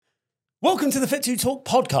Welcome to the Fit to Talk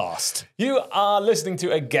podcast. You are listening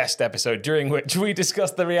to a guest episode during which we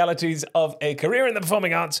discuss the realities of a career in the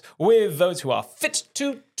performing arts with those who are fit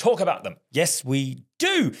to talk about them. Yes, we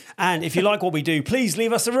do. And if you like what we do, please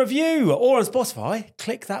leave us a review, or on Spotify,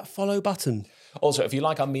 click that follow button. Also, if you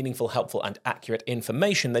like our meaningful, helpful, and accurate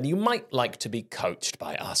information, then you might like to be coached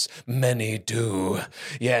by us. Many do.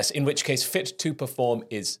 Yes, in which case Fit to Perform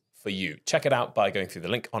is for you. Check it out by going through the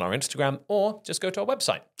link on our Instagram or just go to our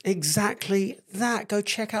website. Exactly that. Go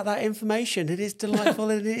check out that information. It is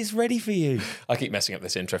delightful and it is ready for you. I keep messing up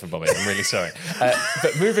this intro for Bobby. I'm really sorry.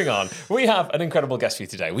 But moving on, we have an incredible guest for you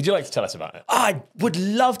today. Would you like to tell us about it? I would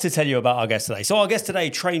love to tell you about our guest today. So our guest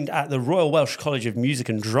today trained at the Royal Welsh College of Music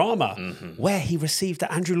and Drama, where he received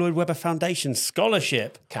the Andrew Lloyd Webber Foundation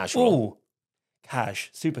Scholarship. Casual. Ooh, cash,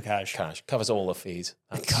 super cash. Cash. Covers all the fees.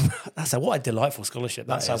 What a delightful scholarship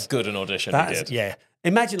That's how good an audition he did. Yeah.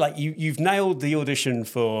 Imagine like you've nailed the audition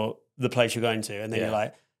for the place you're going to, and then you're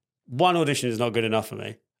like, one audition is not good enough for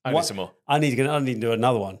me. I need some more. I need to do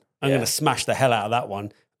another one. I'm going to smash the hell out of that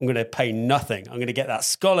one. I'm going to pay nothing. I'm going to get that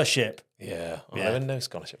scholarship. Yeah. There are no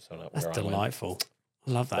scholarships on that. That's delightful.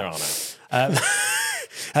 I love that. There are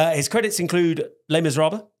no. His credits include Les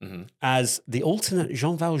Miserables as the alternate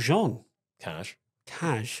Jean Valjean. Cash,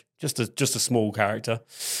 just a small character.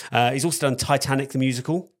 He's also done Titanic the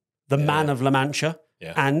musical, The Man of La Mancha,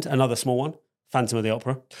 and another small one, Phantom of the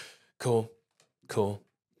Opera. Cool.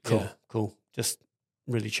 Just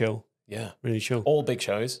really chill. Yeah, really chill. All big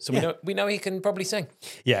shows. So we know he can probably sing.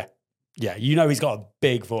 Yeah. You know he's got a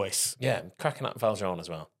big voice. Yeah, cracking up Valjean as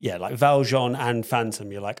well. Yeah, like Valjean and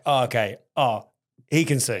Phantom. You're like, he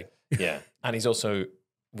can sing. Yeah, and he's also.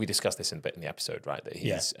 We discussed this in a bit in the episode, right? That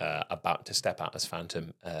he's about to step out as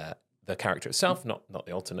Phantom, the character itself, not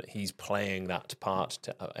the alternate. He's playing that part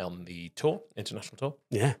on the tour, international tour.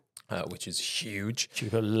 Yeah. Which is huge.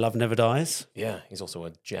 Love Never Dies. Yeah, he's also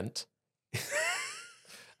a gent.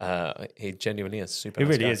 He genuinely is super. He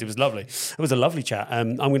really is. It was lovely. It was a lovely chat.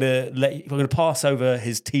 I'm going to pass over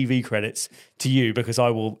his TV credits to you because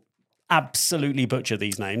I will absolutely butcher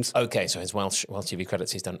these names. Okay, so his Welsh TV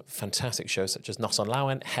credits, he's done fantastic shows such as Nos on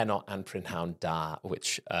Lawen, Heno and Prynhawn Da,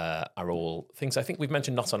 which are all things. I think we've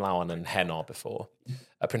mentioned Nos on Lawen and Heno before.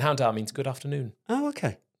 Prynhawn Da means good afternoon. Oh,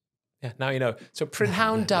 okay. Yeah, now you know. So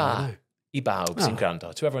Prynhawn Da, I bawb sy'n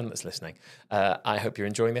gwrando, to everyone that's listening. I hope you're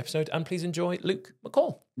enjoying the episode, and please enjoy Luke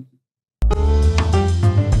McCall.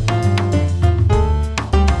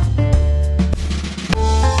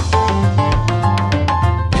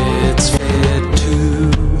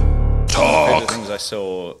 One of the things I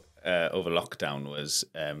saw over lockdown was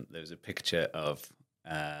there was a picture of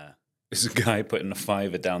this guy putting a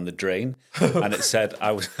fiver down the drain, and it said,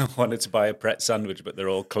 I wanted to buy a Pret sandwich, but they're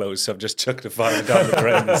all closed, so I've just chucked a fiver down the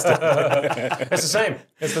drain instead. It's the same.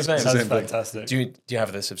 That's fantastic. Do you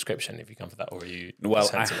have the subscription if you come for that, or are you? Well,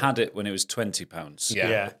 I had it when it was £20.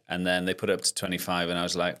 Yeah. And then they put it up to 25, and I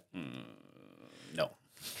was like, no.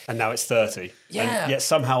 And now it's 30. Yeah. And yet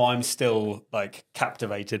somehow I'm still like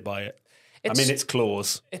captivated by it. It's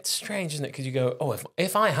claws. It's strange, isn't it? Because you go,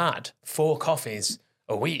 if I had 4 coffees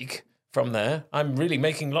a week from there, I'm really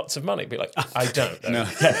making lots of money. Be like, I don't. No.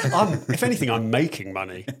 If anything, I'm making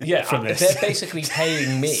money. From this. They're basically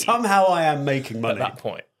paying me. Somehow I am making money at that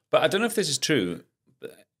point. But I don't know if this is true.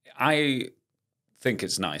 I think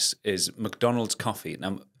it's nice. Is McDonald's coffee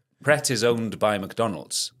now? Pret is owned by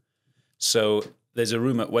McDonald's, so there's a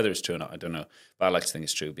rumour, whether it's true or not, I don't know, but I like to think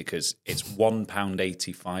it's true because it's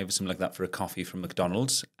 £1.85 or something like that for a coffee from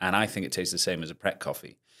McDonald's, and I think it tastes the same as a Pret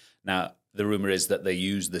coffee. Now, the rumour is that they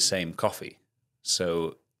use the same coffee.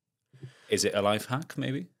 So is it a life hack,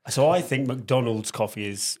 maybe? So I think McDonald's coffee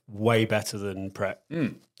is way better than Pret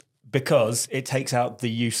because it takes out the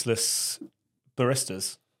useless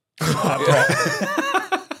baristas.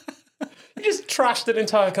 You just trashed an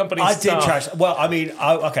entire company's I staff. did trash. Well, I mean,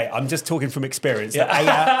 I'm just talking from experience.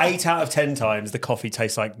 Yeah. 8 out of 10 times the coffee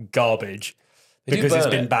tastes like garbage because it's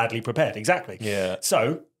been badly prepared. Exactly. Yeah.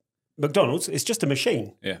 So McDonald's is just a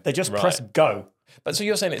machine. Yeah. They just press go. But so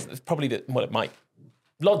you're saying it's probably what it might.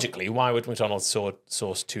 Logically, why would McDonald's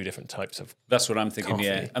source 2 different types of That's what I'm thinking, coffee?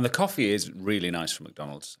 yeah. And the coffee is really nice from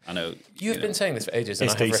McDonald's. I know. You've been saying this for ages, and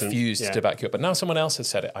It's I have decent, refused to back you up. But now someone else has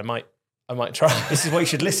said it. I might try. This is why you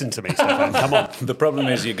should listen to me, Stefan. Come on. The problem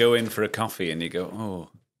is you go in for a coffee and you go,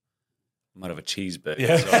 I might have a cheeseburger.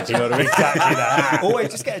 Yeah. So, do you know what I mean? Exactly that. Always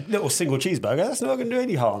just get a little single cheeseburger. That's not going to do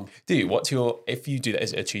any harm. Do you? If you do that,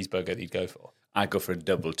 is it a cheeseburger that you'd go for? I go for a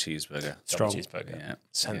double cheeseburger. Strong. Double cheeseburger. Yeah.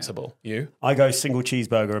 Sensible. You? I go single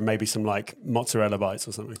cheeseburger and maybe some like mozzarella bites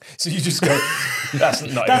or something. So you just go, that's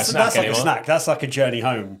not even a snack That's like anymore. a snack. That's like a journey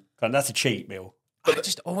home. That's a cheat meal. I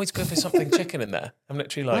just always go for something chicken in there. I'm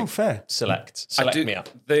literally like, fair. select me up.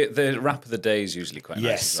 The wrap of the day is usually quite nice.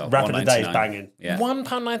 Yes, as well. wrap of the day is $1.99. banging. Yeah.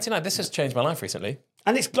 £1.99. This has changed my life recently.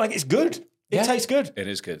 And it's good. It tastes good. It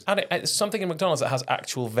is good. And it's something in McDonald's that has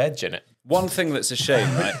actual veg in it. One thing that's a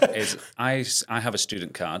shame, right, is I have a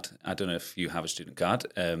student card. I don't know if you have a student card.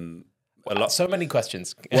 So many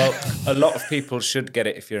questions. Well, a lot of people should get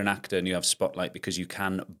it if you're an actor and you have Spotlight, because you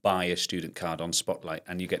can buy a student card on Spotlight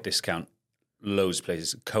and you get discount loads of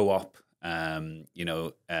places. Co-op,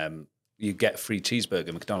 you get free cheeseburger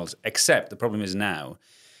at McDonald's. Except the problem is now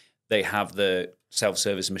they have the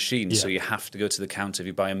self-service machine, so you have to go to the counter. If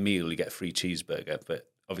you buy a meal, you get a free cheeseburger. But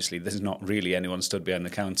obviously, there's not really anyone stood behind the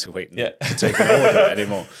counter waiting to take an order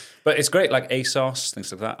anymore. But it's great, like ASOS,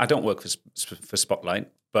 things like that. I don't work for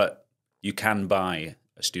Spotlight, but you can buy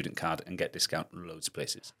a student card and get discount in loads of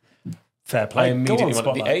places. Fair play. I immediately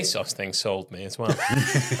wanted the ASOS thing sold me as well.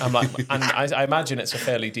 I'm like, and I imagine it's a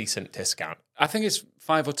fairly decent discount. I think it's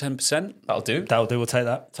 5 or 10%. That'll do. We'll take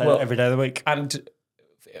that. Take that every day of the week. And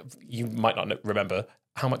you might not remember,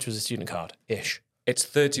 how much was a student card ish? It's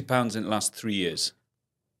 £30 in the last 3 years.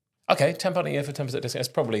 Okay, £10 a year for 10% discount. It's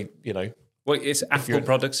probably, Well, it's Apple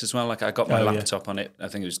products as well. Like I got my laptop on it. I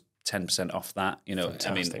think it was 10% off that. Fantastic.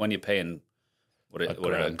 I mean, when you're paying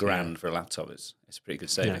a grand for a laptop, it's a pretty good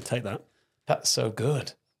saving. Yeah, take that. That's so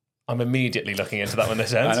good. I'm immediately looking into that when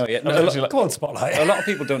this ends. I know, yeah. Come on, Spotlight. A lot of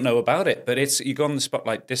people don't know about it, but you go on the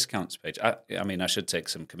Spotlight discounts page. I mean, I should take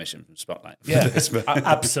some commission from Spotlight. Yeah,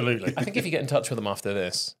 absolutely. I think if you get in touch with them after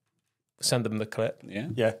this, send them the clip.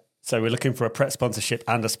 Yeah. So we're looking for a Pret sponsorship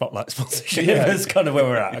and a Spotlight sponsorship. That's kind of where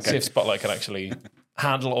we're at. See if Spotlight can actually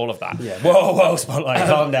handle all of that. Yeah. Whoa, Spotlight,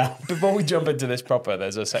 calm down. Before we jump into this proper,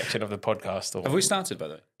 there's a section of the podcast. Have we started, by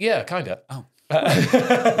the way? Yeah, kind of. Oh.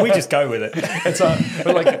 We just go with it. It's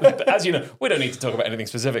like, as you know, we don't need to talk about anything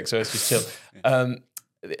specific, so it's just chill.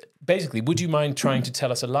 Basically, would you mind trying to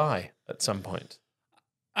tell us a lie at some point?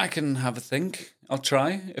 I can have a think. I'll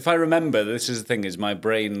try. If I remember, this is the thing, is my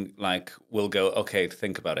brain will go, okay,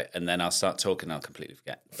 think about it, and then I'll start talking and I'll completely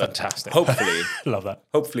forget. But fantastic. Hopefully. Love that.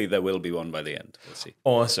 Hopefully there will be one by the end. We'll see.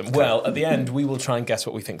 Awesome. Well, at the end, we will try and guess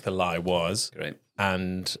what we think the lie was. Great.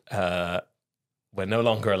 And we're no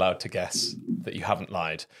longer allowed to guess that you haven't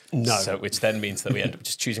lied. No. So, which then means that we end up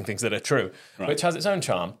just choosing things that are true, which has its own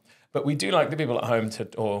charm. But we do like the people at home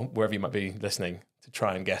or wherever you might be listening to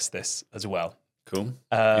try and guess this as well. Cool.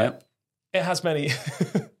 It has many.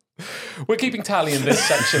 We're keeping tally in this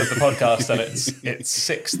section of the podcast, and it's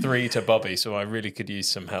 6-3 to Bobby. So I really could use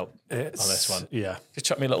some help on this one. Yeah, just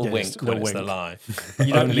chuck me a little wink when it's the lie.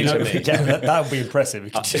 You don't need to me. That would be impressive. We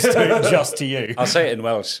could just do it just to you. I'll say it in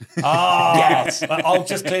Welsh. Yes. I'll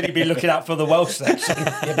just clearly be looking out for the Welsh section.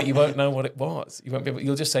 Yeah, but you won't know what it was. You won't be able,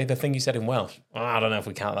 you'll just say the thing you said in Welsh. I don't know if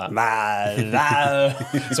we count that.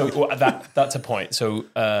 So that's a point. So.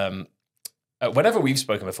 Whenever we've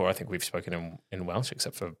spoken before, I think we've spoken in Welsh,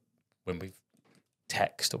 except for when we've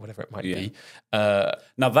text or whatever it might be.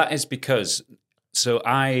 Now, that is because, so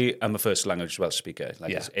I am a first language Welsh speaker.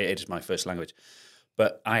 It is my first language.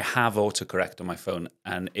 But I have autocorrect on my phone.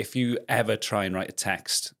 And if you ever try and write a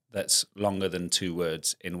text that's longer than 2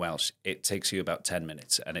 words in Welsh, it takes you about 10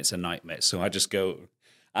 minutes and it's a nightmare. So I just go...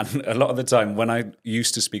 And a lot of the time, when I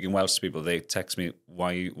used to speak in Welsh to people, they text me,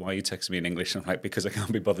 why are you texting me in English? I'm like, because I can't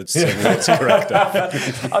be bothered to say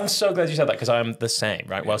autocorrect. I'm so glad you said that, because I'm the same,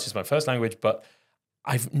 right? Welsh is my first language, but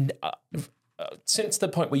I've since the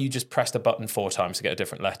point where you just pressed a button 4 times to get a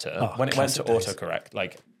different letter, when it went to autocorrect,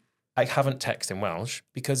 I haven't texted in Welsh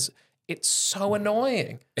because it's so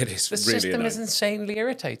annoying. It is the really system annoying. Is insanely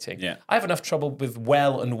irritating. Yeah. I have enough trouble with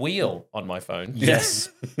well and wheel on my phone. Yes.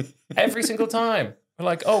 Every single time. We're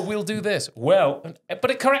like, oh, we'll do this. Well, but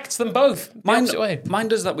it corrects them both. Mine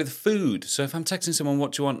does that with food. So if I'm texting someone,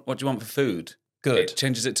 what do you want for food? Good. It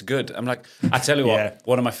changes it to good. I'm like, I tell you what,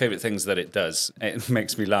 one of my favorite things that it does, it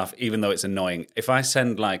makes me laugh, even though it's annoying. If I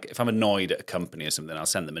send if I'm annoyed at a company or something, I'll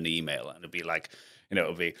send them an email and it'll be like,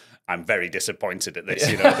 it'll be, I'm very disappointed at this,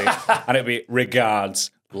 and it'll be regards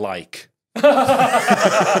like.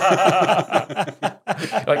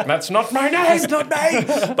 That's not my name. It's not me.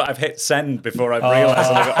 But I've hit send before I've realised.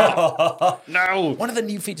 And I go, oh, no. One of the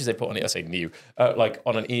new features they put on it, I say new,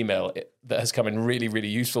 on an email that has come in really, really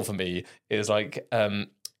useful for me is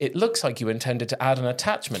it looks like you intended to add an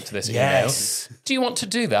attachment to this email. Do you want to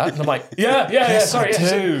do that? And I'm like, yeah, sorry. I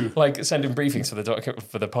do. Sending briefings for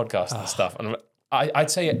the podcast and stuff. And I'd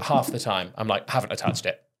say it half the time. I'm like, haven't attached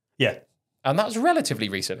it. Yeah. And that was relatively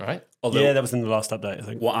recent, right? Although, that was in the last update, I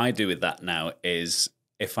think. What I do with that now is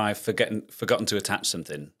if I've forgotten to attach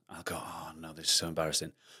something, I'll go, oh no, this is so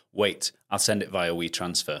embarrassing. Wait, I'll send it via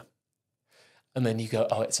WeTransfer. and then you go,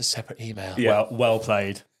 oh, it's a separate email. Yeah. Well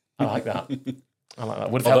played. I like that.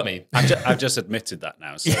 Would have helped me. I've just admitted that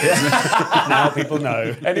now. So. Now people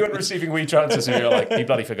know. Anyone receiving WeTransfers, so you're like, he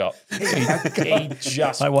bloody forgot. He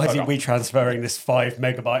just Like, why is forgot. we transferring this 5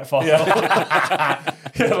 megabyte file?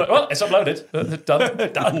 You're like, well, it's uploaded.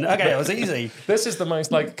 Done. Done. Okay, it was easy. This is the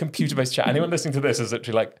most like computer-based chat. Anyone listening to this is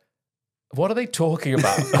literally like, what are they talking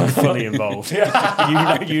about? I'm fully involved.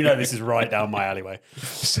 You know this is right down my alleyway.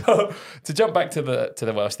 So to jump back to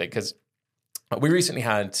the Welsh thing, because we recently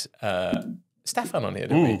had Stefan on here,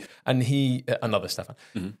 didn't we? And he, another Stefan,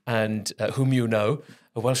 and whom you know,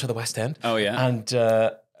 a Welsh of the West End. Oh, yeah.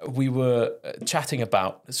 And we were chatting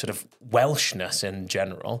about sort of Welshness in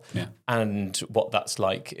general and what that's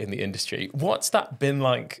like in the industry. What's that been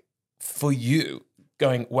like for you?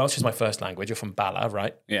 Going, Welsh is my first language. You're from Bala,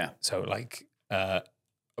 right? Yeah. So like,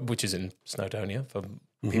 which is in Snowdonia for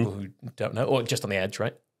people who don't know, or just on the edge,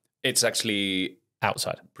 right? It's actually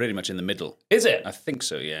Outside. pretty much in the middle. Is it? I think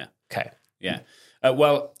so, yeah. Okay. Yeah.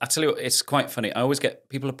 Well, I tell you what, it's quite funny. I always get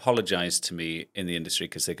people apologise to me in the industry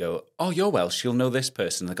because they go, oh, you're Welsh, you'll know this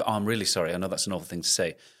person. They go, oh, I'm really sorry. I know that's an awful thing to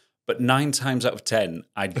say. But 9 times out of 10,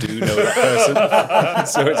 I do know that person.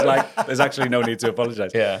 So it's like, there's actually no need to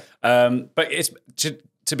apologise. Yeah. But it's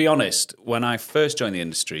to be honest, when I first joined the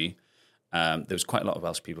industry, there was quite a lot of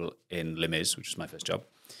Welsh people in Limes, which was my first job.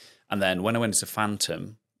 And then when I went into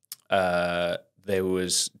Phantom, there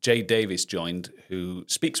was Jay Davies joined, who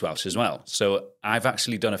speaks Welsh as well. So I've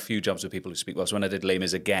actually done a few jobs with people who speak Welsh. When I did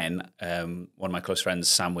Limes again, one of my close friends,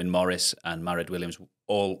 Sam Wyn Morris and Mared Williams,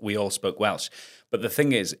 we all spoke Welsh. But the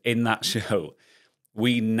thing is, in that show,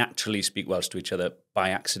 we naturally speak Welsh to each other by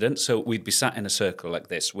accident. So we'd be sat in a circle like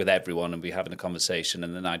this with everyone and be having a conversation.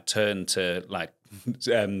 And then I'd turn to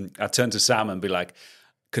Sam and be like,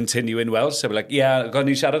 continue in Welsh. So I'd be like, yeah, got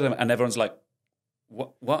any shout out? And everyone's like,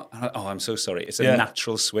 What? Oh, I'm so sorry. It's a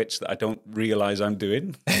natural switch that I don't realise I'm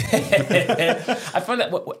doing. I find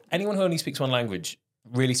that anyone who only speaks one language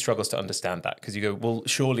really struggles to understand that, because you go, well,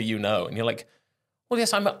 surely you know. And you're like, well,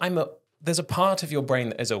 yes, there's a part of your brain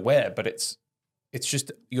that is aware, but it's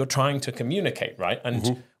just you're trying to communicate, right?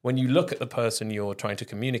 And when you look at the person you're trying to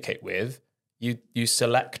communicate with, you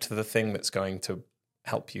select the thing that's going to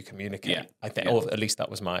help you communicate. Yeah. I think, or at least that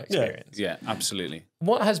was my experience. Yeah, absolutely.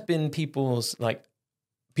 What has been people's, like,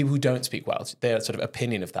 people who don't speak Welsh, their sort of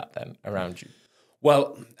opinion of that then around you?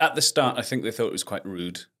 Well, at the start, I think they thought it was quite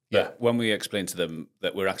rude. Yeah. When we explained to them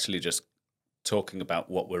that we're actually just talking about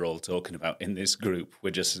what we're all talking about in this group,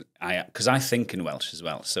 because I think in Welsh as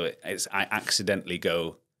well. So I accidentally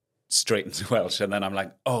go straight into Welsh, and then I'm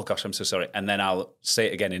like, oh gosh, I'm so sorry. And then I'll say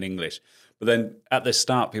it again in English. But then at the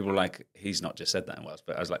start, people were like, he's not just said that in Welsh.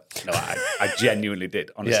 But I was like, no, I genuinely did,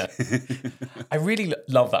 honestly. Yeah. I really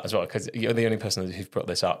love that as well, because you're the only person who's brought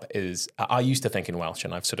this up. I used to think in Welsh,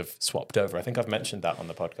 and I've sort of swapped over. I think I've mentioned that on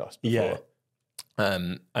the podcast before. Yeah.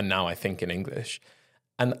 And now I think in English.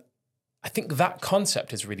 And I think that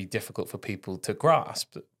concept is really difficult for people to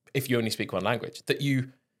grasp if you only speak one language, that you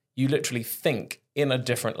literally think in a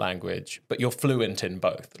different language, but you're fluent in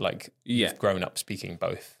both. Like, you've grown up speaking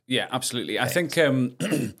both. Yeah, absolutely. I think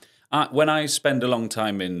when I spend a long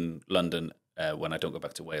time in London, when I don't go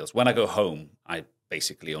back to Wales, when I go home, I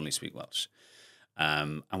basically only speak Welsh.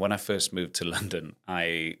 And when I first moved to London,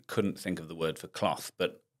 I couldn't think of the word for cloth,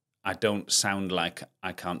 but I don't sound like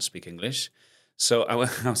I can't speak English. So I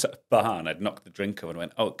was at a bar and I'd knocked the drink over and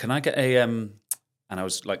went, oh, can I get a... And I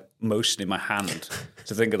was like motioning my hand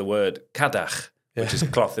to think of the word cadach, which is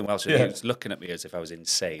cloth in Welsh. And he was looking at me as if I was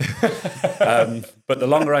insane. But the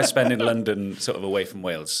longer I spend in London, sort of away from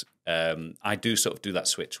Wales, I do sort of do that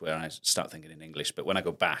switch where I start thinking in English. But when I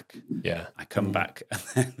go back, I come back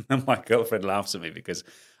and then my girlfriend laughs at me because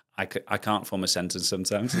I can't form a sentence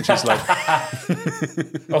sometimes. And she's like...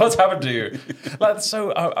 What's happened to you? Like,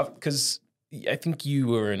 so, because I think you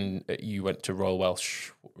went to Royal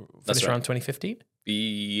Welsh around 2015?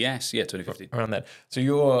 Yes, 2015. Around that. So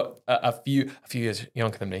you're a few years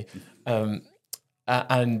younger than me.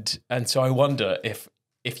 And so I wonder if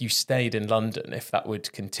you stayed in London, if that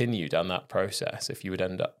would continue down that process, if you would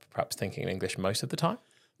end up perhaps thinking in English most of the time?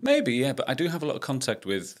 Maybe, yeah, but I do have a lot of contact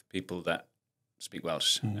with people that speak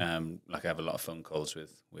Welsh. Like I have a lot of phone calls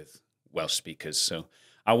with Welsh speakers. So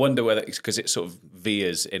I wonder whether it's because it sort of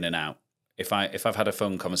veers in and out. If I've had a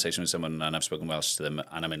phone conversation with someone and I've spoken Welsh to them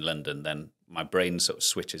and I'm in London, then my brain sort of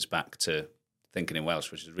switches back to thinking in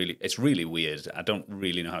Welsh, which is really weird. I don't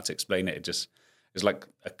really know how to explain it. It's like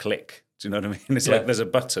a click. Do you know what I mean? It's like there's a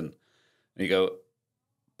button and you go,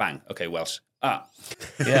 bang, okay, Welsh. Ah.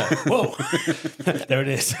 Yeah. Whoa. There it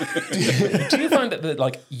is. Do you find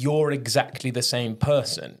that you're exactly the same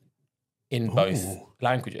person in both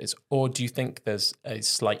languages, or do you think there's a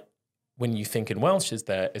slight, when you think in Welsh, is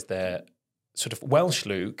there sort of Welsh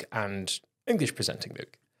Luke and English presenting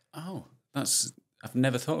Luke? Oh, I've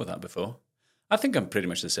never thought of that before. I think I'm pretty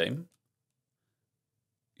much the same.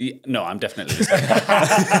 Yeah, no, I'm definitely the same.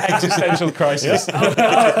 Existential crisis.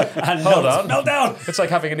 And Hold on. meltdown. It's like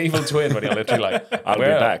having an evil twin when you're literally like, I'll be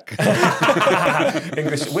back.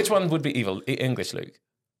 English. Which one would be evil? English Luke.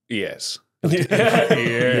 Yes.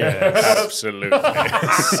 Yes. Absolutely.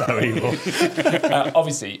 So evil.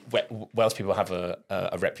 Obviously, Welsh people have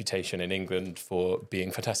a reputation in England for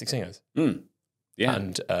being fantastic singers. Yeah.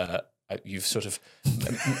 And you've sort of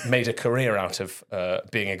made a career out of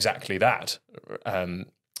being exactly that.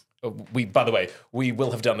 By the way, we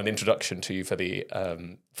will have done an introduction to you for the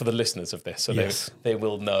listeners of this, so they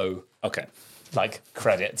will know. Okay. Like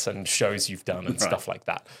credits and shows you've done and stuff like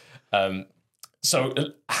that. So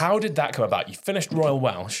how did that come about? You finished Royal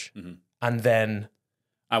Welsh, and then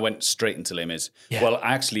I went straight into Les Mis. Yeah. Well,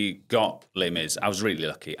 I actually got Les Mis. I was really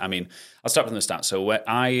lucky. I mean, I'll start from the start. So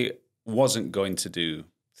I wasn't going to do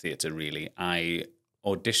theatre, really. I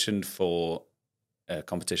auditioned for a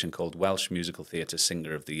competition called Welsh Musical Theatre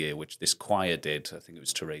Singer of the Year, which this choir did. I think it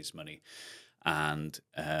was to raise money. And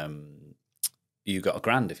you got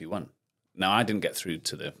 £1,000 if you won. Now, I didn't get through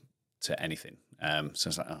to anything. So I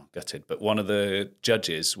was like, oh, gutted. But one of the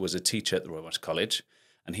judges was a teacher at the Royal Welsh College,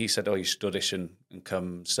 and he said, oh, you should audition and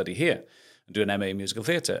come study here and do an MA in musical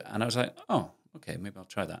theatre. And I was like, oh, okay, maybe I'll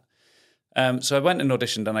try that. So I went and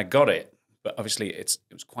auditioned, and I got it. But obviously, it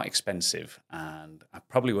was quite expensive, and I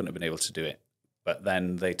probably wouldn't have been able to do it. But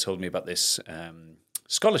then they told me about this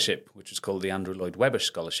scholarship, which was called the Andrew Lloyd Webber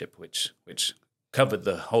Scholarship, which covered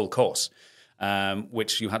the whole course,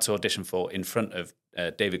 which you had to audition for in front of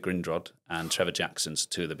David Grindrod and Trevor Jackson,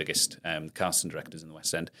 two of the biggest casting directors in the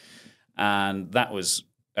West End. And that was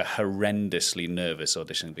a horrendously nervous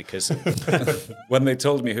audition, because when they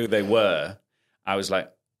told me who they were, I was like,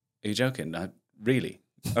 are you joking? Really?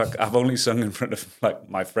 Like, I've only sung in front of like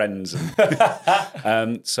my friends,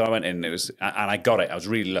 and so I went in. And I got it. I was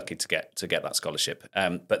really lucky to get that scholarship.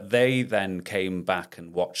 But they then came back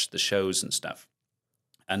and watched the shows and stuff.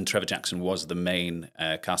 And Trevor Jackson was the main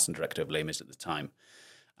casting director of Les Mis at the time,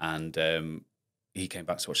 and he came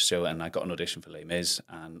back to watch the show. And I got an audition for Les Mis,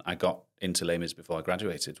 and I got into Les Mis before I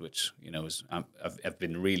graduated, which I've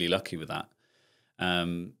been really lucky with that.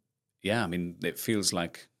 Yeah, I mean, it feels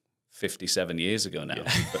like 57 years ago now.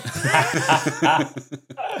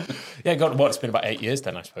 Yeah, God, it's been about 8 years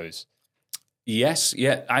then, I suppose. Yes,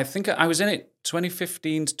 yeah. I think I was in it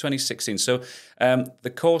 2015 to 2016. So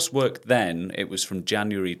the course worked then, it was from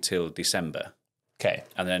January till December. Okay.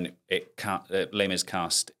 And then Les Mis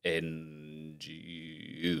cast in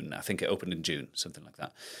June. I think it opened in June, something like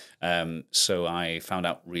that. So I found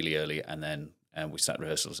out really early, and then we started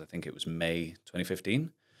rehearsals, I think it was May 2015.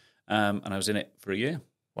 And I was in it for a year.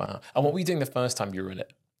 Wow. And what were you doing the first time you were in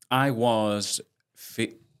it? I was...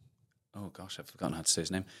 oh, gosh, I've forgotten how to say his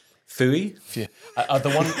name. Fui? The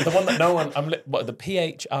one that no one... the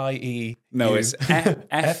Phie... No, it's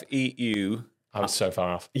Feu. I was so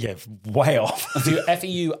far off. Yeah, way off.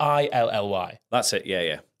 Feuilly. That's it,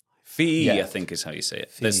 yeah. Fee, Yeah. I think is how you say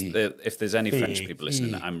it. If there's any French people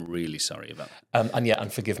listening, I'm really sorry about that.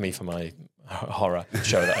 And forgive me for my horror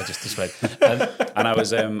show that I just displayed. And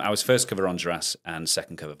I was first cover Enjolras and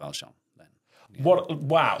second cover Valjean then. Yeah.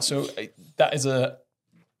 Wow. So that is a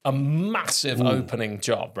massive opening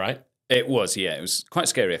job, right? It was, yeah. It was quite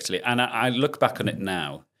scary, actually. And I look back on it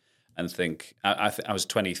now and think, I was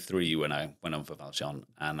 23 when I went on for Valjean,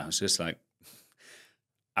 and I was just like,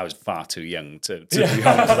 I was far too young to be on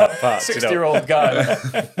for that part. 60-year-old guy.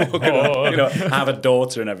 Have a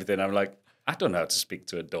daughter and everything. I'm like, I don't know how to speak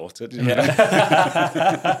to a daughter. Do you know?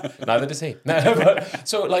 Neither does he. No,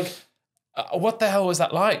 so, what the hell was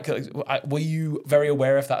that like? Were you very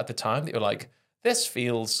aware of that at the time? That you're like, this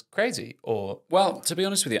feels crazy? Or well, to be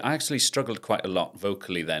honest with you, I actually struggled quite a lot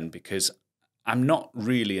vocally then, because I'm not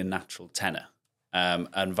really a natural tenor,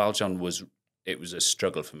 and Valjean was a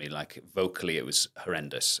struggle for me. Like vocally, it was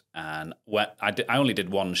horrendous. And I only did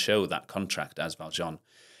one show, that contract, as Valjean,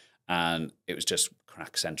 and it was just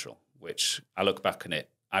crack central. Which I look back on it,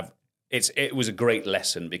 it was a great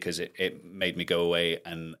lesson, because it made me go away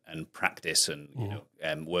and practice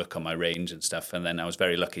and work on my range and stuff. And then I was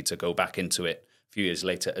very lucky to go back into it a few years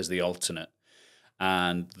later as the alternate.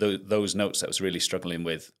 And those notes that I was really struggling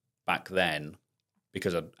with back then,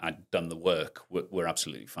 because I'd done the work, were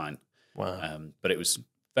absolutely fine. wow. But it was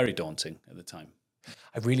very daunting at the time.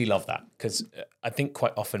 I really love that, because I think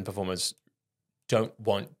quite often performers don't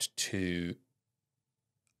want to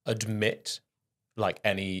admit like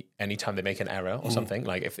any time they make an error or something,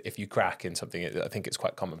 like if you crack in something, I think it's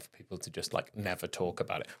quite common for people to just like never talk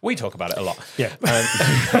about it. We talk about it a lot. Yeah.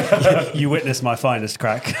 You witnessed my finest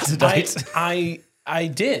crack to date. I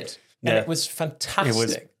did. And it was fantastic. It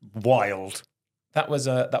was wild. That was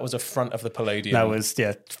a front of the Palladium. That was,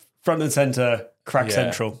 front and centre, crack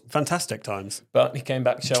central. Fantastic times. But he came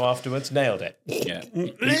back show afterwards, nailed it. Yeah.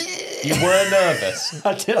 You were nervous.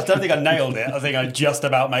 I don't think I nailed it. I think I just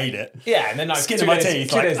about made it. Yeah, and then like skin of my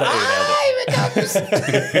teeth. 2 days later, you nailed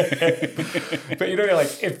it. But you're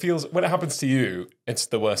like, it feels, when it happens to you, it's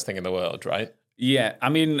the worst thing in the world, right? Yeah, I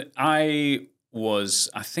mean, I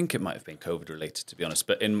think it might have been COVID related, to be honest,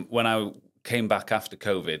 but when I came back after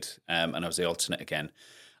COVID and I was the alternate again,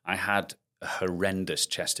 I had a horrendous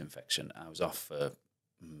chest infection. I was off for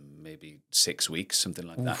maybe 6 weeks, something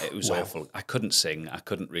like that. It was awful. I couldn't sing. I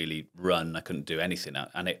couldn't really run. I couldn't do anything.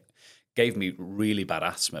 And it gave me really bad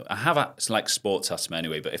asthma. I have like sports asthma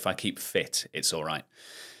anyway, but if I keep fit, it's all right.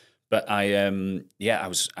 But I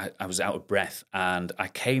was out of breath, and I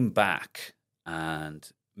came back, and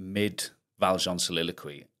mid Valjean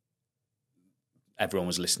soliloquy, everyone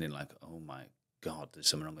was listening like, oh my God, there's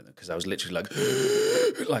something wrong with it. Because I was literally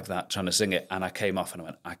like that, trying to sing it. And I came off and I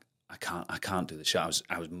went, I can't do the show.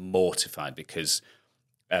 I was mortified because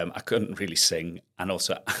I couldn't really sing. And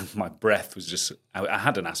also my breath was just, I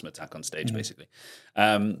had an asthma attack on stage, basically.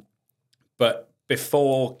 But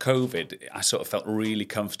before COVID, I sort of felt really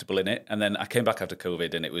comfortable in it. And then I came back after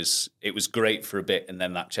COVID, and it was great for a bit. And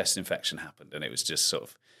then that chest infection happened, and it was just sort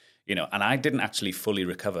of, and I didn't actually fully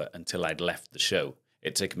recover until I'd left the show.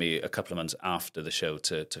 It took me a couple of months after the show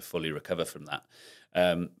to fully recover from that.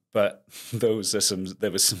 But there was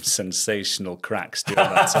some sensational cracks during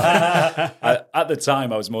that time. At the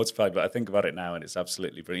time, I was mortified, but I think about it now, and it's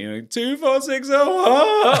absolutely brilliant. 2, 4, 6, 0. One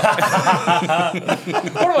of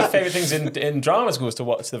my favourite things in drama school is to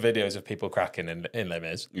watch the videos of people cracking in Les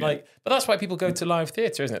Mis. But that's why people go to live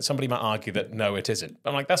theatre, isn't it? Somebody might argue that no, it isn't. But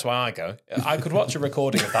I'm like, that's why I go. I could watch a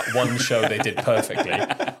recording of that one show they did perfectly,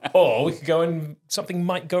 or we could go and something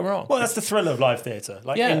might go wrong. Well, that's the thrill of live theatre.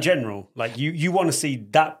 In general, like you want to see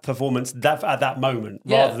that performance at that moment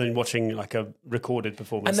rather than watching like a recorded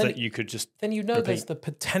performance that you could just then there's the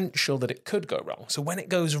potential that it could go wrong. So when it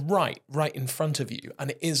goes right in front of you, and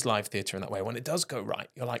it is live theatre in that way, when it does go right,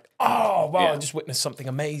 you're like, oh wow, I just witnessed something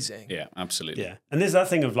amazing. Yeah, absolutely. Yeah. And there's that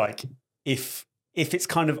thing of like if it's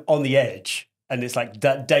kind of on the edge and it's like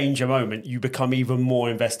that danger moment, you become even more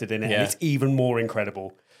invested in it, and it's even more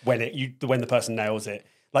incredible when the person nails it.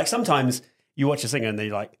 Like sometimes you watch a singer and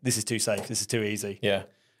they're like, this is too safe, this is too easy. Yeah.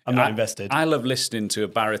 I'm not invested. I love listening to a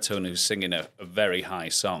baritone who's singing a very high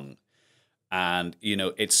song, and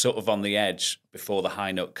it's sort of on the edge before the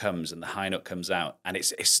high note comes, and the high note comes out, and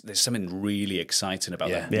there's something really exciting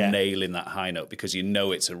about nailing that high note, because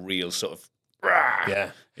it's a real sort of yeah.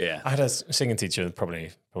 I had a singing teacher, probably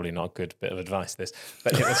not a good bit of advice this,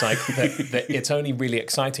 but it was like that it's only really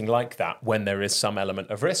exciting like that when there is some element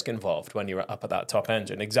of risk involved, when you're up at that top end.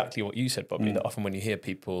 And exactly what you said, Bobby, that often when you hear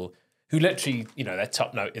people who literally, their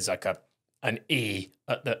top note is like an E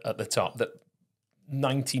at the top, that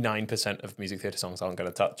 99% of music theatre songs aren't going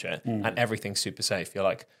to touch it, and everything's super safe. You're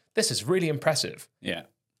like, this is really impressive. Yeah.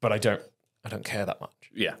 But I don't care that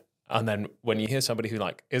much. Yeah. And then when you hear somebody who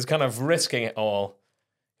like is kind of risking it all,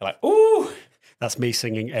 you're like, ooh. That's me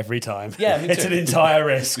singing every time. Yeah, me too. It's an entire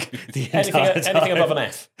risk. Anything above an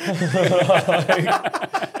F.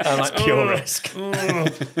 I'm like, pure risk.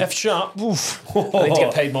 F sharp. Oof. I need to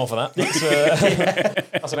get paid more for that.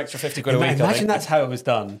 That's an extra 50 quid a week. Imagine that's how it was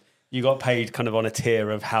done. You got paid kind of on a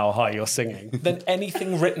tier of how high you're singing. Then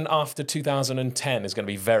anything written after 2010 is going to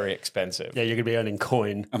be very expensive. Yeah, you're going to be earning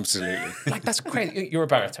coin. Absolutely. Like, that's crazy. You're a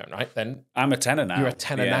baritone, right? Then I'm a tenor now. You're a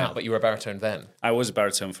tenor now, but you were a baritone then. I was a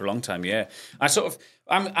baritone for a long time. Yeah,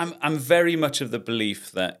 I'm very much of the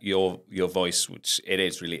belief that your voice, which it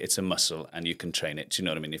is really, it's a muscle, and you can train it. Do you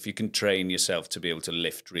know what I mean? If you can train yourself to be able to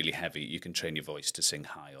lift really heavy, you can train your voice to sing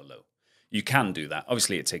high or low. You can do that.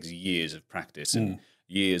 Obviously, it takes years of practice and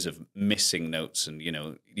years of missing notes, and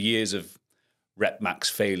years of rep max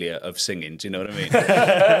failure of singing. Do you know what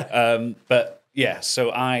I mean? But yeah,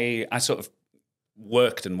 so I sort of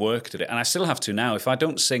worked at it, and I still have to now. If I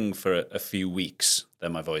don't sing for a few weeks,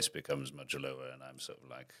 then my voice becomes much lower, and I'm sort of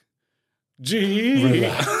like, gee,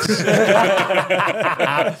 relax.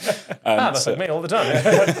 That's like me all the time.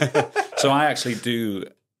 So I actually do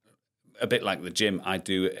a bit like the gym. I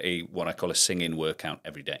do what I call a sing-in workout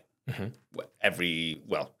every day.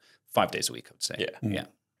 5 days a week, I would say. Yeah.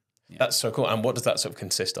 That's so cool. And what does that sort of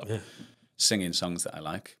consist of? Singing songs that I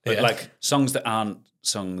like, but like songs that aren't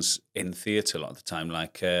songs in theatre a lot of the time.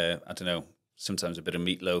 Like I don't know, sometimes a bit of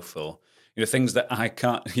Meatloaf, or things that I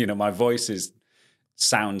can't. My voice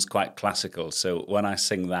sounds quite classical, so when I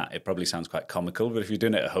sing that, it probably sounds quite comical. But if you're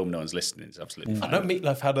doing it at home, no one's listening. It's absolutely fine. I know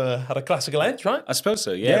Meatloaf had a classical edge, right? I suppose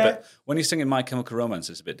so, yeah. But when you're singing My Chemical Romance,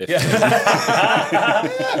 it's a bit different.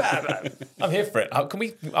 I'm here for it. I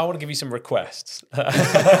want to give you some requests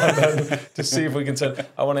to see if we can turn.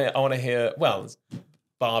 I want to hear. Well,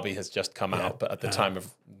 Barbie has just come out, but at the time of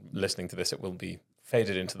listening to this, it will be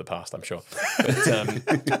faded into the past, I'm sure.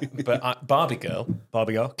 But Barbie Girl,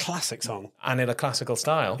 classic song, and in a classical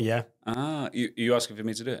style. Yeah. You asking for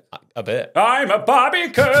me to do it? A bit. I'm a Barbie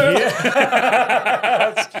girl. Yeah.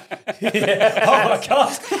 Oh my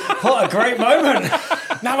God! What a great moment.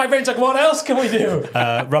 Now my brain's like, what else can we do?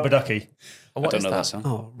 Rubber Ducky. I don't know that song.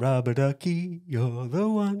 Oh, Rubber Ducky, you're the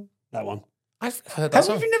one. That one. I've heard that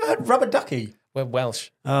song. Have you never heard Rubber Ducky? We're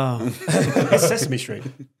Welsh. Oh, it's Sesame Street.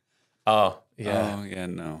 Oh, yeah. Oh, yeah,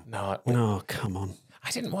 no. No, come on.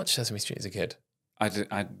 I didn't watch Sesame Street as a kid. I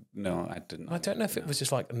didn't. I don't know if it was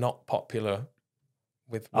just like not popular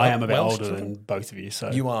with I am a bit Welsh older children. than both of you, so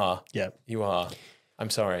You are. yeah, You are. I'm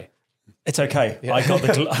sorry. it's okay. Yeah. I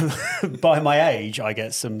got by my age, I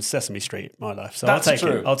get some Sesame Street in my life, so That's I'll take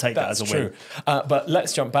true. it. I'll take that That's as a true. win. But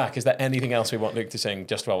let's jump back. Is there anything else we want Luke to sing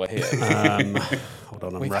just while we're here? Hold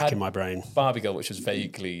on, I'm We've racking had- my brain. Barbie Girl, which was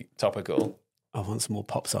vaguely topical. I want some more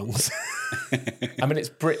pop songs. I mean, it's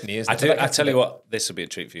Britney, isn't I it? do. But I tell you what, this will be a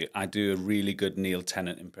treat for you. I do a really good Neil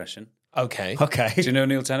Tennant impression. Okay. Okay. Do you know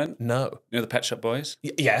Neil Tennant? No. You know the Pet Shop Boys?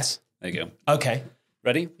 Yes. There you go. Okay.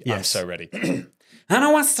 Ready? Yes. I'm so ready. And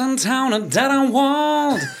a West End town, a dead end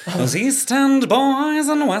world. Those East End boys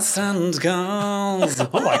and West End girls.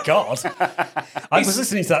 Oh my God. I was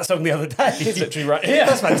listening to that song the other day. He's literally right here.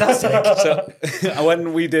 That's fantastic. So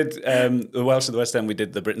when we did the Welsh at the West End, we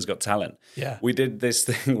did the Britain's Got Talent. Yeah. We did this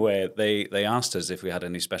thing where they asked us if we had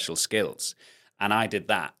any special skills. And I did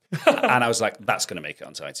that. And I was like, that's going to make it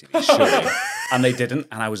onto ITV, surely. And they didn't.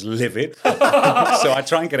 And I was livid. So I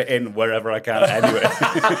try and get it in wherever I can anyway.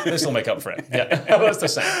 This will make up for it. Yeah. That's the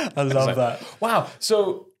same. I love that. Wow.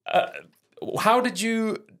 So how did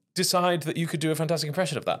you decide that you could do a fantastic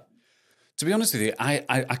impression of that? To be honest with you,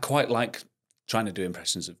 I quite like trying to do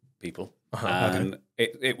impressions of people. And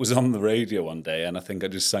it was on the radio one day, and I think I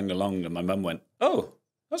just sang along, and my mum went, "Oh,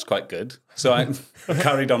 that's quite good." So I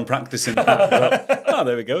carried on practicing that. Oh,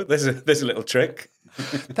 there we go. There's a little trick.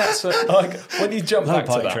 That's like when you jump back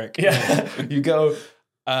to that. trick. Yeah. You go,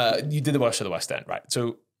 you did the Welsh of the West End, right?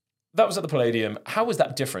 So that was at the Palladium. How was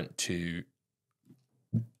that different to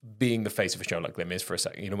being the face of a show like Les Mis for a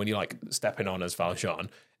second? You know, when you're like stepping on as Valjean,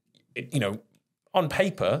 on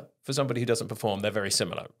paper, for somebody who doesn't perform, they're very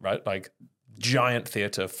similar, right? Like giant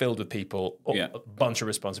theatre filled with people, a bunch of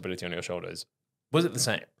responsibility on your shoulders. Was it the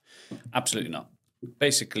same? Absolutely not.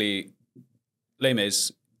 Basically, Les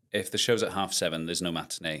Mis, if the show's at 7:30, there's no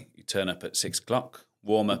matinee. You turn up at 6 o'clock,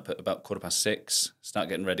 warm up at about 6:15, start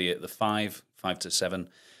getting ready at the 5 to 7.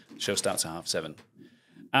 Show starts at 7:30.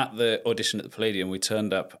 At the audition at the Palladium, we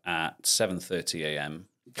turned up at 7:30 a.m.,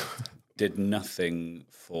 did nothing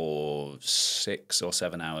for 6 or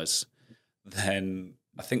 7 hours. Then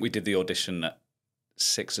I think we did the audition at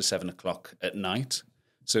 6 or 7 o'clock at night.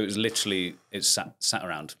 So it was literally, it sat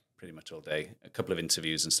around pretty much all day, a couple of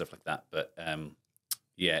interviews and stuff like that. But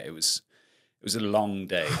it was a long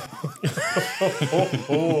day.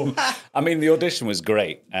 I mean, the audition was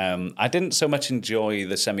great. I didn't so much enjoy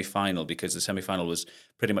the semi-final because the semi-final was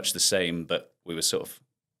pretty much the same, but we were sort of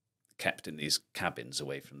kept in these cabins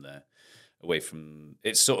away from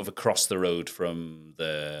it's sort of across the road from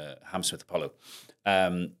the Hammersmith Apollo.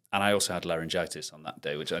 And I also had laryngitis on that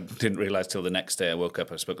day, which I didn't realise till the next day. I woke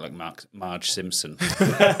up, I spoke like Marge Simpson. For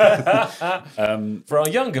our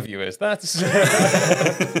younger viewers, that's...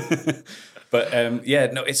 But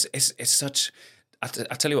it's such... I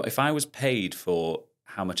tell you what, if I was paid for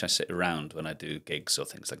how much I sit around when I do gigs or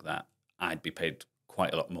things like that, I'd be paid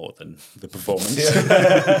quite a lot more than the performance.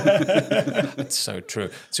 That's so true.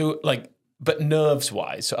 So, but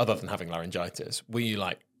nerves-wise, so other than having laryngitis, were you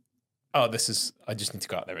like, oh, I just need to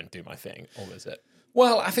go out there and do my thing, or was it?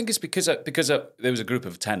 Well, I think it's because there was a group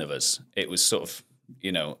of 10 of us. It was sort of,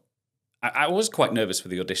 I was quite nervous for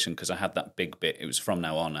the audition because I had that big bit. It was from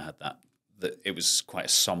now on. I had that it was quite a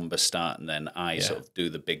somber start, and then I sort of do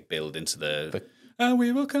the big build into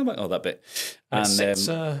we will come back. Oh, that bit. And it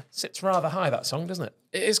sits rather high, that song, doesn't it?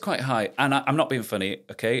 It is quite high. And I'm not being funny,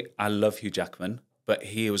 okay? I love Hugh Jackman, but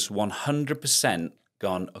he was 100%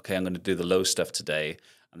 gone, okay, I'm going to do the low stuff today,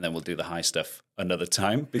 and then we'll do the high stuff another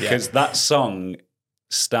time, because that song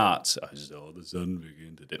starts, I saw the sun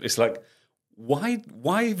begin to dip. It's like,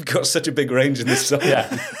 why have you got such a big range in this song? Yeah.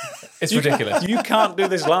 It's ridiculous. You can't do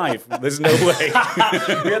this live. There's no way.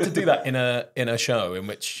 We had to do that in a show in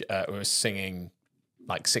which we were singing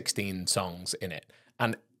like 16 songs in it.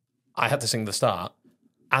 And I had to sing the start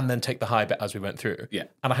and then take the high bit as we went through. Yeah.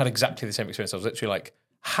 And I had exactly the same experience. I was literally like,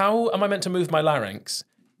 how am I meant to move my larynx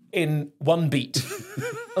in one beat?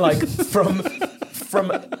 Like from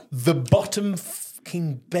the bottom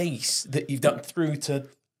fucking bass that you've done through to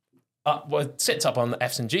up, well, it sits up on the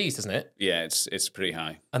F's and G's, doesn't it? Yeah, it's pretty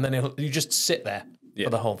high. And then you just sit there for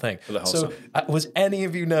the whole thing. For the whole so song. Was any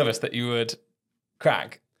of you nervous that you would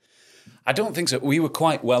crack? I don't think so. We were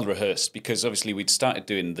quite well rehearsed because obviously we'd started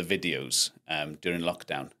doing the videos during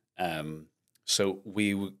lockdown. So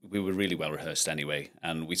we were really well rehearsed anyway,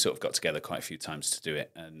 and we sort of got together quite a few times to do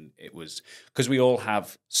it. And it was because we all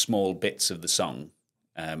have small bits of the song,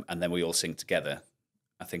 and then we all sing together.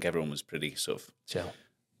 I think everyone was pretty sort of Chill.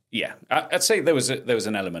 Yeah, I'd say there was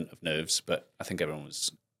an element of nerves, but I think everyone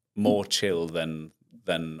was more chill than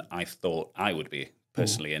I thought I would be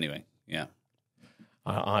personally. Anyway, yeah.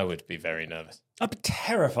 I would be very nervous. I'd be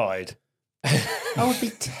terrified. I would be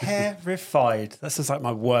terrified. That sounds like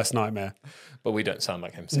my worst nightmare. But we don't sound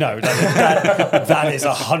like him. No, that is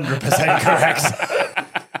 100% correct.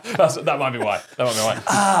 That might be why.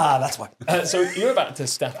 That's why. So you're about to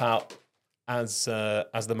step out as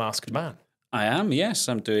the masked man. I am, yes.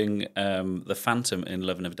 I'm doing The Phantom in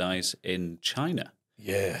Love Never Dies in China.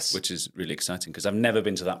 Yes. Which is really exciting because I've never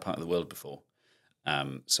been to that part of the world before.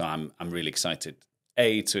 So I'm really excited,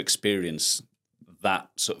 A, to experience that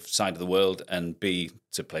sort of side of the world, and B,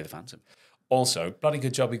 to play the Phantom. Also, bloody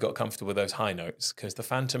good job you got comfortable with those high notes, because the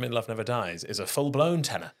Phantom in Love Never Dies is a full-blown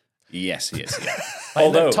tenor. Yes, he is. Yeah.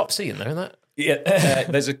 Although top C in there, isn't that? Yeah,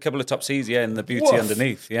 there's a couple of top C's, in the beauty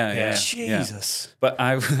underneath. Yeah. Jesus. Yeah. But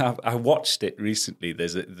I watched it recently.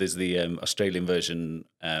 There's the Australian version.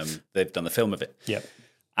 They've done the film of it. Yep.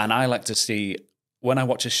 And I like to see, when I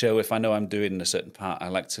watch a show, if I know I'm doing a certain part, I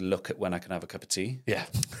like to look at when I can have a cup of tea. Yeah.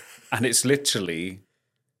 And it's literally,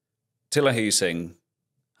 till I hear you sing,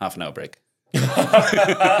 half an hour break.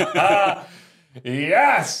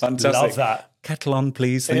 Yes. Fantastic. Love that. Kettle on,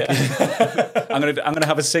 please. Thank you. I'm gonna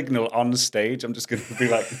have a signal on stage. I'm just gonna be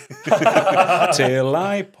like, till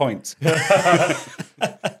I point. They're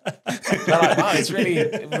like, wow, it's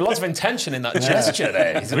really lots of intention in that gesture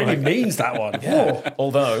there. It really means that one. Yeah.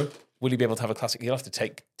 Although, will you be able to have a classic? You'll have to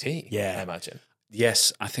take tea. Yeah. I imagine.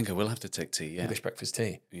 Yes, I think I will have to take tea. Yeah. English breakfast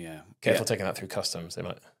tea. Yeah. Careful taking that through customs. They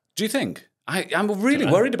might. Do you think? I'm really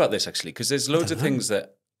worried about this actually, because there's loads of things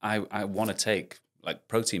that I want to take, like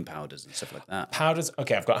protein powders and stuff like that. Powders.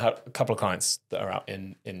 Okay, I've got a couple of clients that are out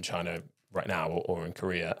in China right now or in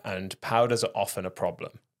Korea, and powders are often a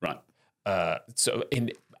problem. Right. I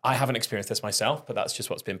haven't experienced this myself, but that's just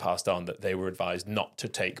what's been passed on, that they were advised not to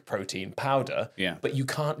take protein powder. Yeah. But you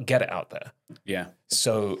can't get it out there. Yeah.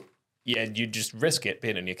 So, yeah, you just risk it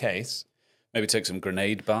being in your case. Maybe take some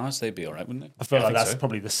grenade bars. They'd be all right, wouldn't they? I feel like think that's so.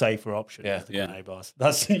 probably the safer option. Yeah. The grenade bars.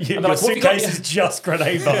 That's your like, what have you got suitcase in is just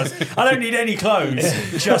grenade bars. I don't need any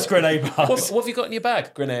clothes. Just grenade bars. What have you got in your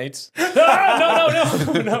bag? Grenades.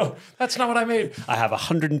 No. That's not what I mean. I have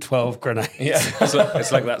 112 grenades. Yeah.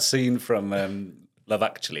 It's like that scene from Love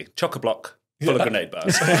Actually. Chock-a-block full of grenade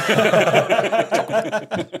bars.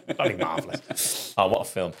 Bloody marvellous. Oh, what a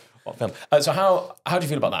film. So how do you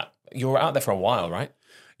feel about that? You were out there for a while, right?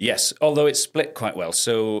 Yes, although it's split quite well.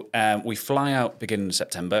 So we fly out beginning of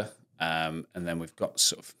September, and then we've got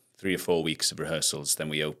sort of 3 or 4 weeks of rehearsals. Then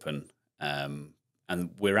we open, and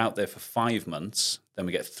we're out there for 5 months. Then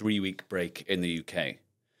we get a 3-week break in the UK,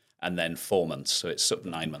 and then 4 months. So it's sort of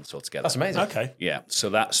 9 months altogether. That's amazing. Okay. Yeah, so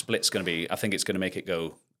that split's going to be, I think it's going to make it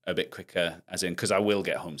go a bit quicker, as in, because I will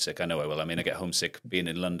get homesick. I know I will. I mean, I get homesick being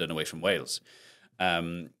in London away from Wales.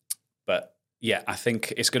 But yeah, I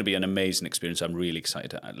think it's going to be an amazing experience. I'm really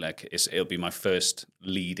excited. It'll be my first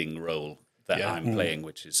leading role that I'm playing,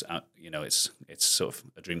 which is, it's sort of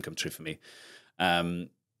a dream come true for me.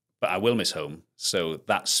 But I will miss home, so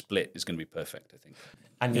that split is going to be perfect, I think.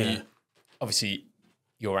 And obviously,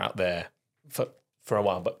 you're out there for a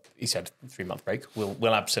while, but you said 3-month break.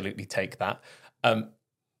 We'll absolutely take that. Do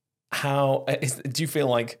you feel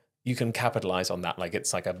like you can capitalize on that? Like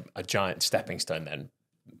it's like a giant stepping stone then?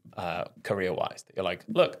 Career-wise, that you're like,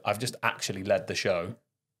 look, I've just actually led the show.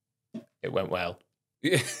 It went well.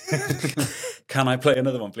 Can I play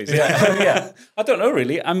another one, please? Yeah. I don't know,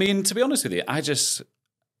 really. I mean, to be honest with you,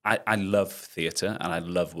 I love theatre, and I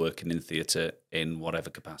love working in theatre in whatever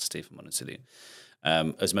capacity, if I'm honest with you.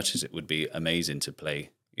 As much as it would be amazing to play,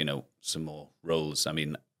 some more roles. I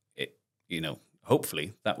mean,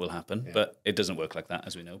 hopefully that will happen, but it doesn't work like that,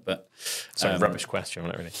 as we know. But rubbish question,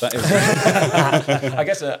 wasn't it, really? that is I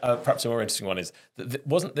guess perhaps a more interesting one is,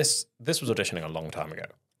 wasn't this was auditioning a long time ago?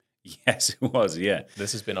 yes, it was. Yeah,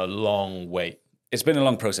 This has been a long wait. it's been a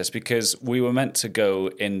long process because we were meant to go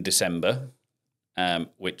in December,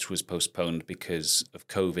 which was postponed because of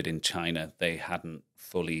COVID in China. They hadn't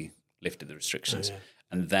fully lifted the restrictions.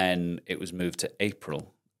 And then it was moved to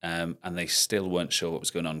April, and they still weren't sure what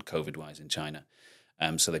was going on COVID-wise in China.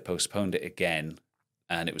 So they postponed it again,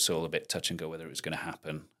 and it was all a bit touch and go whether it was going to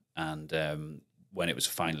happen. And when it was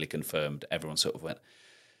finally confirmed, everyone sort of went,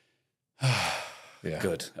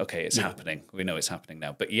 good, okay, it's happening. We know it's happening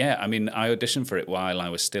now. But yeah, I mean, I auditioned for it while I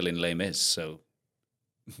was still in Les Mis, so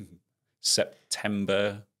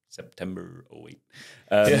September 08.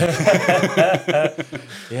 That's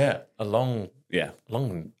a long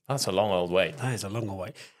old wait. That is a long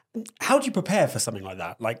way. How do you prepare for something like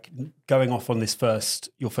that? Like going off on your first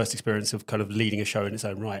experience of kind of leading a show in its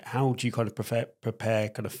own right. How do you kind of prepare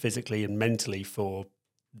kind of physically and mentally for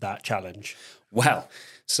that challenge? Well,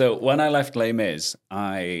 so when I left Les Mis,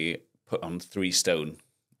 I put on 3 stone,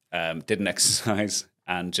 didn't exercise,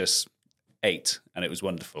 and just ate, and it was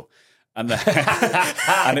wonderful. And then,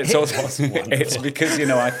 and it's also it's because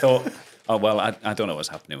I thought, oh well, I don't know what's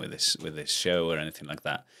happening with this show or anything like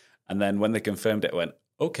that. And then when they confirmed it, I went,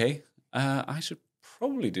 okay, I should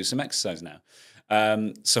probably do some exercise now.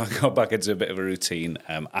 So I got back into a bit of a routine.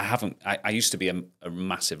 I used to be a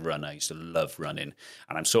massive runner. I used to love running,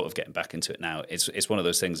 and I'm sort of getting back into it now. It's one of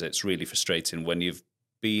those things that's really frustrating when you've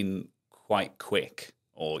been quite quick,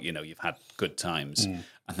 or you've had good times, and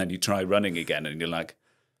then you try running again, and you're like,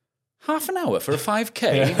 half an hour for a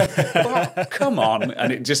 5K? Oh, come on.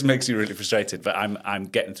 And it just makes you really frustrated. But I'm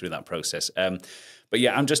getting through that process. But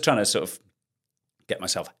yeah, I'm just trying to sort of get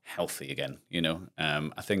myself healthy again,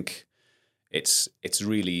 I think it's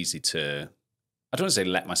really easy to, I don't want to say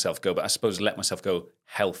let myself go, but I suppose let myself go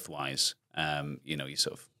health-wise. You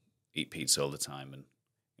sort of eat pizza all the time and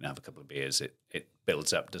have a couple of beers. It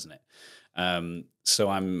builds up, doesn't it? So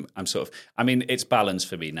I'm sort of, I mean, it's balance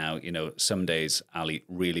for me now. Some days I'll eat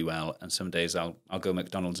really well, and some days I'll go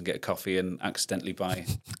McDonald's and get a coffee and accidentally buy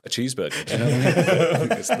a cheeseburger. Do you know what I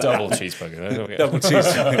mean? It's double cheeseburger. Double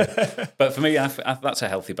cheeseburger. But for me, that's a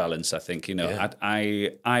healthy balance. I think.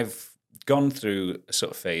 I've gone through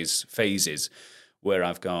sort of phases where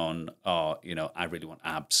I've gone, I really want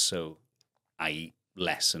abs, so I eat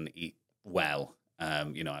less and eat well.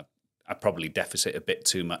 I probably deficit a bit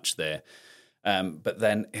too much there, but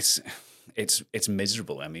then it's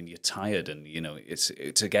miserable. I mean, you're tired, and it's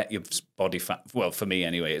to get your body fat. Well, for me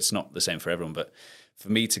anyway, it's not the same for everyone, but for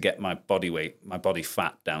me to get my body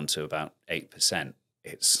fat down to about 8%,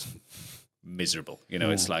 it's miserable.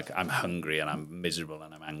 It's like I'm hungry and I'm miserable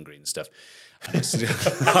and I'm angry and stuff. And it's,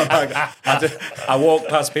 I walk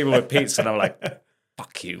past people with pizza and I'm like,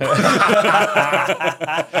 fuck you.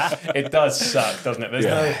 It does suck, doesn't it?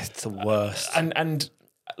 It's the worst. And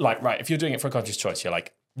like, right, if you're doing it for a conscious choice, you're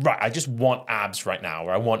like, right, I just want abs right now,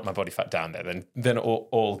 or I want my body fat down there, then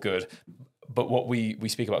all good. But what we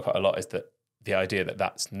speak about quite a lot is that the idea that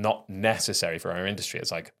that's not necessary for our industry.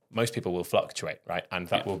 It's like most people will fluctuate, right? And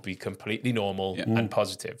that will be completely normal and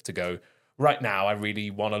positive to go, right now, I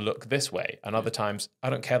really want to look this way. And other times,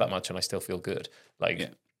 I don't care that much and I still feel good.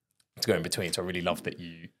 To go in between. So I really love that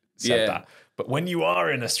you said that. But when you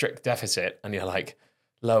are in a strict deficit and you're like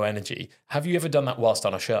low energy, have you ever done that whilst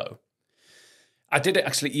on a show? I did it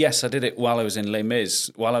actually. Yes, I did it while I was in Les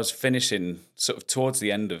Mis. While I was finishing, sort of towards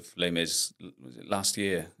the end of Les Mis last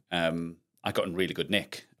year, I got in really good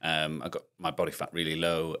nick. I got my body fat really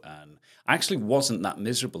low, and I actually wasn't that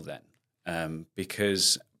miserable then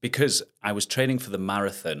because I was training for the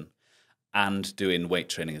marathon and doing weight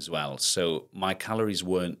training as well. So my calories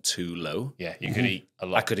weren't too low. Yeah, you could eat a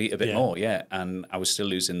lot. I could eat a bit more, and I was still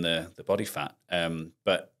losing the body fat.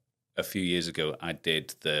 But a few years ago, I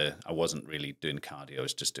wasn't really doing cardio. I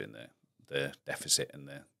was just doing the deficit and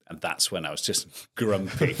that's when I was just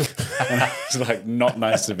grumpy. And I was like, not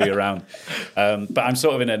nice to be around. But I'm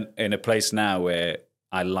sort of in a place now where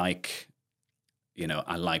I like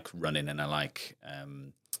running and I like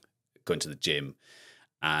going to the gym,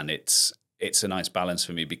 and it's a nice balance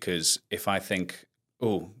for me, because if I think,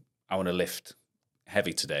 oh, I want to lift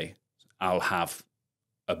heavy today, I'll have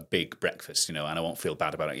a big breakfast, and I won't feel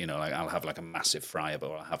bad about it. Like I'll have like a massive fryer,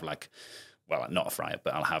 but I'll have not a fryer,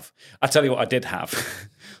 but I'll tell you what I did have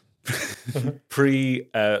pre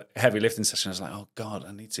heavy lifting session. I was like, oh God,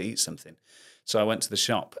 I need to eat something. So I went to the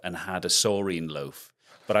shop and had a saurine loaf,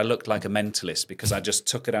 but I looked like a mentalist because I just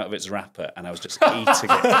took it out of its wrapper and I was just eating it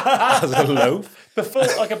as a loaf. The full,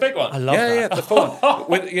 like a big one. I love that. Yeah, the full one.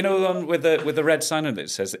 With, you know, the one with the red sign on it that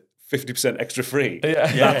says 50% extra free.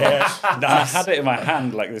 Yeah. And I had it in my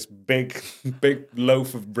hand like this big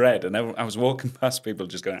loaf of bread, and I was walking past people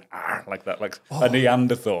just going like that, like a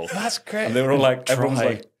Neanderthal. That's great. And they were all like, everyone was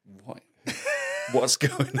like, "What? What's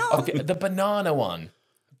going on?" Okay, the banana one.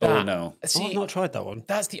 Oh no! See, I've not tried that one.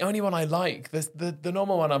 that's the only one I like. The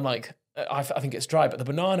normal one, I'm like, I think it's dry, but the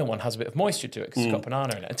banana one has a bit of moisture to it because it's got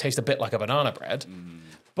banana in it. It tastes a bit like a banana bread.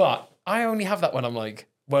 But I only have that when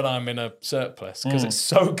I'm in a surplus because it's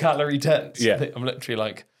so calorie dense. Yeah. That I'm literally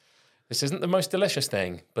like, this isn't the most delicious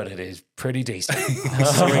thing, but it is pretty decent.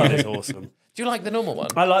 Serene is awesome. Do you like the normal one?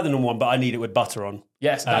 I like the normal one, but I need it with butter on.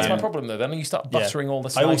 Yes, that's my problem though. Then you start buttering all the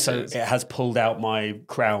slices. It has pulled out my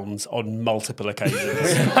crowns on multiple occasions.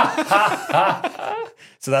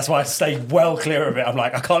 So that's why I stay well clear of it. I'm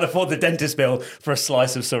like, I can't afford the dentist bill for a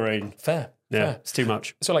slice of Serene. Fair. It's too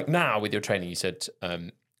much. So like now with your training, you said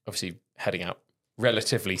obviously heading out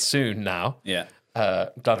relatively soon now. Yeah.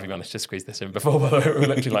 Glad we managed to squeeze this in before, by the way. We were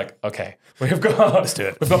literally like, okay, we've got, let's do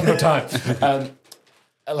it. We've got no time.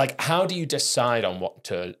 Like, how do you decide on what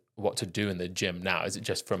to do in the gym now? Is it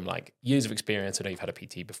just from like years of experience? I know you've had a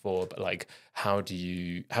PT before, but like, how do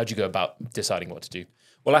you go about deciding what to do?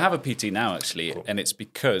 Well, I have a PT now actually, and it's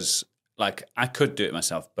because like I could do it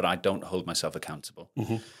myself, but I don't hold myself accountable.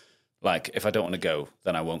 Like if I don't want to go,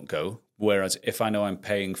 then I won't go. Whereas if I know I'm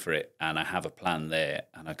paying for it and I have a plan there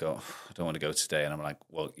and I go, I don't want to go today. And I'm like,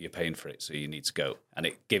 well, you're paying for it, so you need to go. And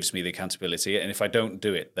it gives me the accountability. And if I don't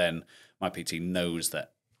do it, then my PT knows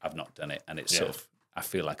that I've not done it. And it's sort of, I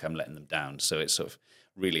feel like I'm letting them down. So it sort of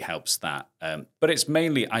really helps that. But it's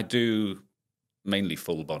mainly, I do mainly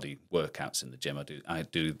full body workouts in the gym. I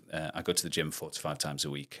go to the gym 4 to 5 times a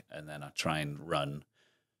week, and then I try and run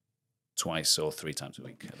 2 or 3 times a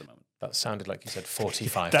week at the moment. That sounded like you said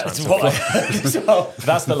 45 That's times. what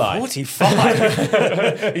That's the lie.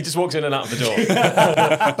 45. He just walks in and out of the door.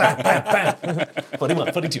 Bang, bang, bang.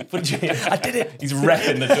 41, 42, 42. I did it. He's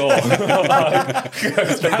repping the door.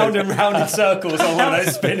 Round and round in circles on one of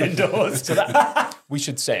those spinning doors. So that, we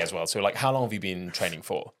should say as well. So like, how long have you been training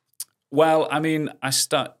for? Well, I mean,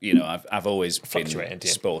 I've always been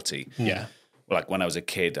sporty. Yeah. Like when I was a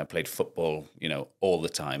kid, I played football, all the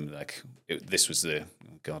time. Like this was the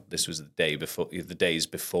days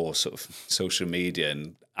before sort of social media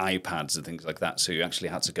and iPads and things like that. So you actually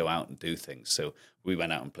had to go out and do things. So we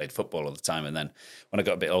went out and played football all the time. And then when I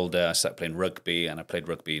got a bit older, I started playing rugby, and I played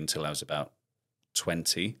rugby until I was about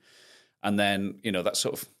 20. And then, that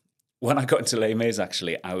sort of, when I got into Les Mis,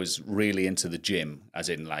 actually, I was really into the gym, as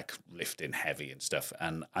in like lifting heavy and stuff.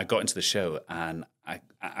 And I got into the show, and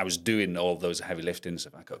I was doing all those heavy lifting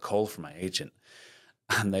stuff. I got a call from my agent,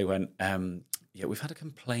 and they went, yeah, we've had a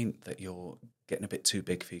complaint that you're getting a bit too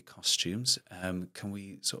big for your costumes. Can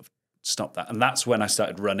we sort of stop that? And that's when I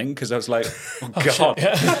started running, because I was like, oh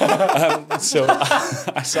God. So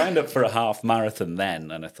I signed up for a half marathon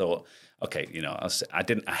then, and I thought, okay,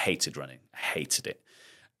 I hated running. I hated it.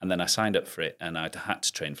 And then I signed up for it, and I had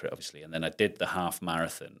to train for it, obviously. And then I did the half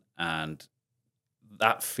marathon, and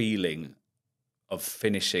that feeling of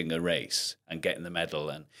finishing a race and getting the medal,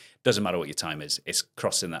 and it doesn't matter what your time is, it's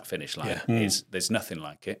crossing that finish line. There's nothing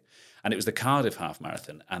like it. And it was the Cardiff half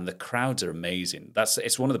marathon, and the crowds are amazing.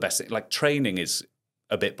 It's one of the best things. Like training is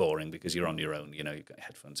a bit boring because you're on your own, you've got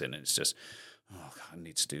headphones in, and it's just, I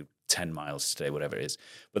need to do 10 miles today, whatever it is.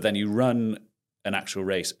 But then you run an actual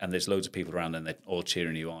race, and there's loads of people around, and they're all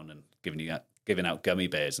cheering you on and giving out gummy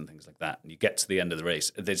bears and things like that. And you get to the end of the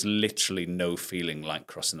race, there's literally no feeling like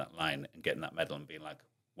crossing that line and getting that medal and being like,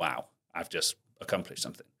 wow, I've just accomplished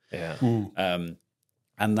something. Yeah.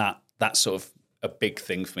 And that's sort of a big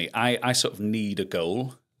thing for me. I sort of need a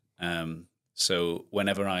goal. So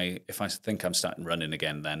whenever if I think I'm starting running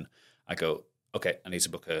again, then I go, okay, I need to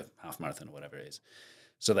book a half marathon or whatever it is.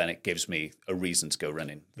 So then it gives me a reason to go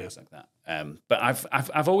running, things like that. But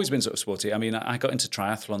I've always been sort of sporty. I mean, I got into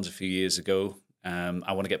triathlons a few years ago.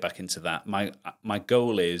 I want to get back into that. My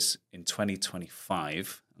goal is in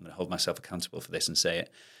 2025, I'm going to hold myself accountable for this and say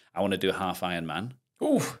it, I want to do a half Ironman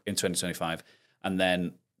in 2025. And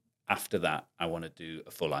then after that, I want to do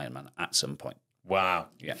a full Ironman at some point. Wow.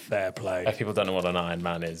 Yeah. Fair play. If people don't know what an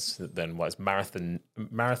Ironman is, then what is marathon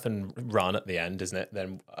run at the end, isn't it?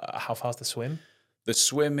 Then how far's the swim? The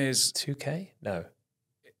swim is 2K? No.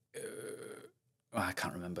 I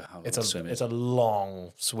can't remember how long the swim is. It's a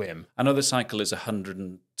long swim. I know the cycle is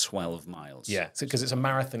 112 miles. Yeah, because it's a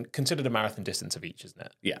marathon, considered a marathon distance of each, isn't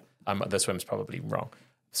it? Yeah. The swim's probably wrong.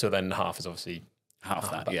 So then half is obviously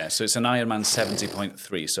Half that, yeah. So it's an Ironman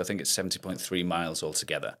 70.3. So I think it's 70.3 miles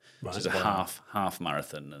altogether. Right. So it's a half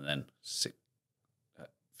marathon and then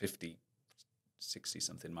 50, 60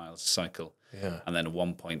 something miles cycle. Yeah. And then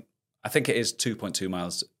I think it is 2.2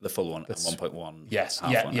 miles, the full one, and 1.1. Yes,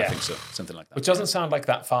 half yeah, one. yeah. I think so, something like that. Which doesn't sound like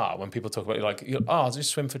that far when people talk about it. Like, I'll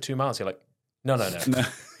just swim for 2 miles. You're like, no.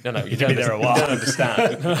 You don't there a while. You don't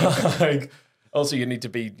understand. Like, also, you need to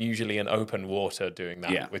be usually in open water doing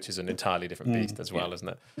that, which is an entirely different beast as well, isn't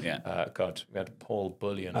it? Yeah. God, we had Paul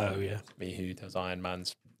Bullion. Me who does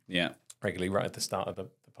Ironmans. Yeah. Regularly right at the start of the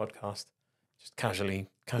podcast, just casually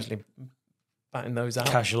batting those out.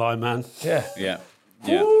 Casual Ironman. Yeah. Yeah.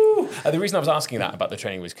 Yeah. The reason I was asking that about the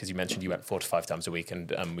training was because you mentioned you went 4 to 5 times a week,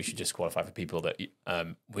 and we should just qualify for people that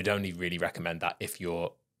would only really recommend that if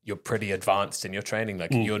you're pretty advanced in your training.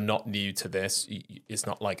 Like you're not new to this. It's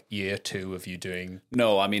not like year 2 of you doing.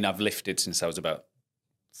 No, I mean, I've lifted since I was about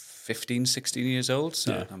 15, 16 years old.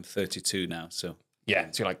 So I'm 32 now. So yeah,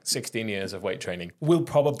 so like 16 years of weight training will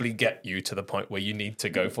probably get you to the point where you need to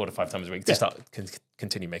go 4 to 5 times a week to start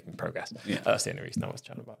continue making progress. Yeah. That's the only reason I was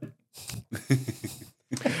chatting about it.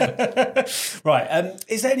 Right.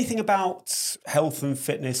 Is there anything about health and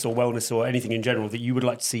fitness or wellness or anything in general that you would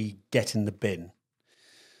like to see get in the bin?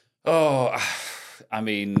 Oh, I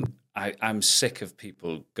mean, I'm sick of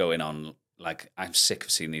people going on, like, I'm sick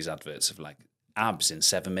of seeing these adverts of, like, abs in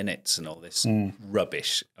 7 minutes and all this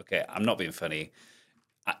rubbish. Okay, I'm not being funny.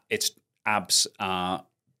 Abs are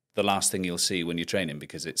the last thing you'll see when you're training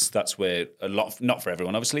because that's where a lot, not for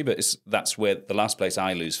everyone, obviously, but that's where the last place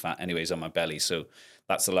I lose fat anyway is on my belly. So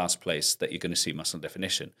that's the last place that you're going to see muscle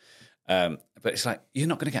definition. But it's like, you're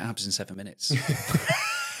not going to get abs in 7 minutes.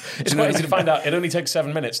 It's quite easy to find out. It only takes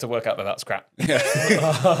 7 minutes to work out that that's crap.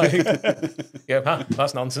 Yeah,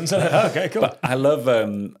 that's nonsense. Okay, cool. But I love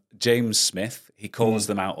James Smith. He calls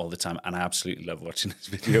them out all the time, and I absolutely love watching his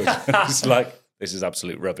videos. It's like, this is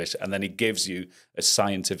absolute rubbish. And then he gives you a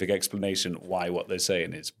scientific explanation why what they're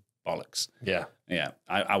saying is bollocks. Yeah. Yeah.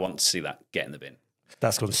 I want to see that get in the bin.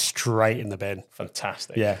 That's gone straight in the bin.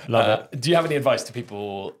 Fantastic. Yeah, love it. Do you have any advice to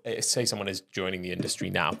people, say someone is joining the industry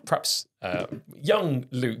now, perhaps young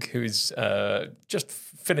Luke, who's just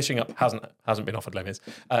finishing up, hasn't been offered Les Mis,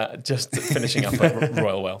 just finishing up at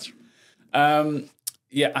Royal Welsh?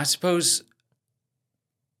 Yeah, I suppose,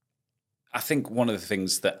 I think one of the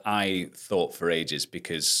things that I thought for ages,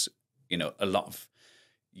 because, you know, a lot of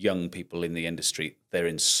young people in the industry, they're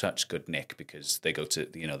in such good nick because they go to,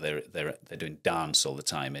 you know, they're doing dance all the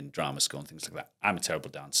time in drama school and things like that. I'm a terrible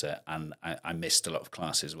dancer, and I missed a lot of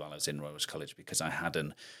classes while I was in Royal Welsh College because I had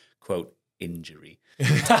an, quote, injury. You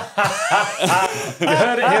heard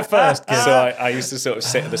it here first, kid. So I used to sort of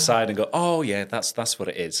sit at the side and go, oh yeah, that's what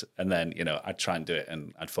it is. And then, you know, I'd try and do it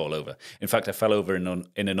and I'd fall over. In fact, I fell over in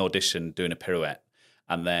an audition doing a pirouette.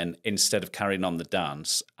 And then instead of carrying on the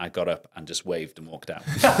dance, I got up and just waved and walked out.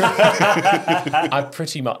 I've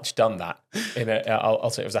pretty much done that. I'll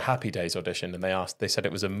say it was a Happy Days audition, and they said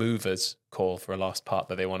it was a movers call for a last part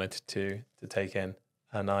that they wanted to take in,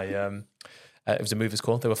 and it was a movers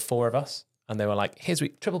call. There were 4 of us, and they were like, "Here's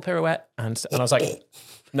triple pirouette," and I was like,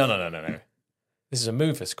 "No, this is a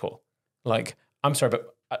movers call. Like, I'm sorry,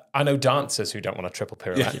 but I know dancers who don't want a triple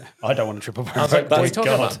pirouette. Yeah. I don't want a triple pirouette. I was like, what are you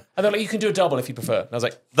talking about? And they're like, you can do a double if you prefer. And I was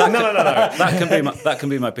like, no. That can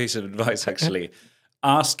be my piece of advice, actually.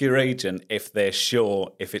 Ask your agent if they're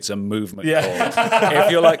sure if it's a movement call. If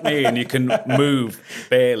you're like me and you can move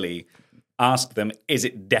barely, ask them, is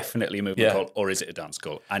it definitely a movement call or is it a dance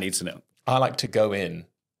call? I need to know. I like to go in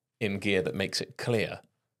gear that makes it clear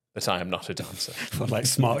that I am not a dancer. Like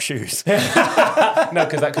smart shoes. No,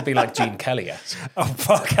 because that could be like Gene Kelly. Oh,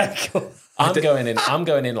 okay, cool. I'm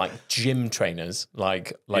going in like gym trainers,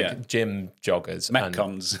 like gym joggers.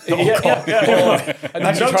 Metcons.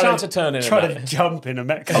 And no chance of turning. Try to jump in a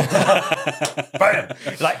Metcon. Bam!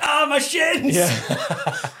 Like, my shins!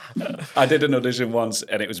 Yeah. I did an audition once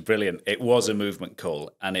and it was brilliant. It was a movement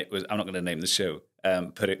call and it was, I'm not going to name the show,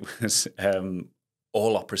 but it was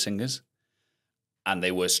all opera singers. And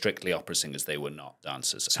they were strictly opera singers. They were not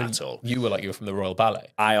dancers at all. You were like you were from the Royal Ballet.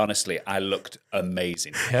 I looked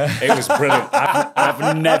amazing. Yeah. It was brilliant.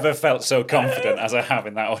 I've never felt so confident as I have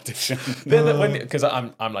in that audition. Because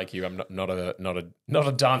I'm like you. I'm not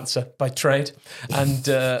a dancer by trade,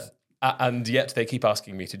 and yet they keep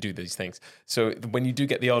asking me to do these things. So when you do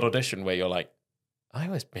get the odd audition where you're like, I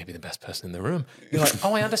was maybe the best person in the room. You're like,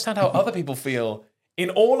 I understand how other people feel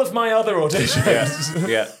in all of my other auditions.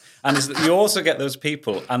 Yeah. And you also get those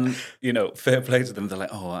people, and you know, fair play to them. They're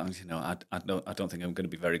like, "Oh, you know, I don't think I'm going to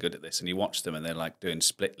be very good at this." And you watch them, and they're like doing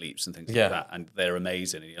split leaps and things like that, and they're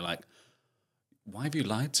amazing. And you're like, why have you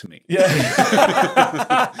lied to me? Yeah.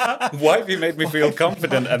 Why have you made me feel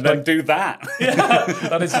confident and then do that?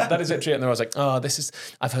 that is literally it. And I was like,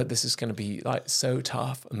 I've heard this is going to be like so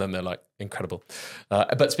tough. And then they're like, incredible.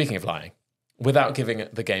 But speaking of lying, without giving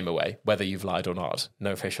the game away, whether you've lied or not,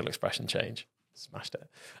 no facial expression change. Smashed it.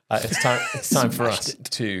 It's time for us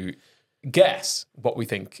to guess what we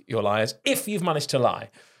think your lie is, if you've managed to lie.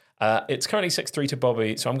 It's currently 6-3 to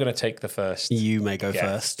Bobby, so I'm going to take the first. You may go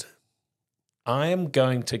first. I am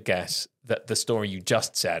going to guess that the story you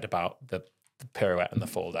just said about the pirouette and the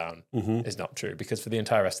fall down is not true, because for the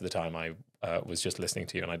entire rest of the time I was just listening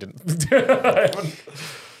to you and I didn't.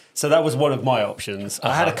 So that was one of my options.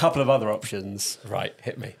 I had a couple of other options. Right,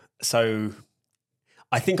 hit me. So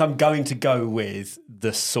I think I'm going to go with the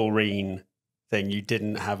saurine thing. You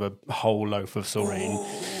didn't have a whole loaf of saurine.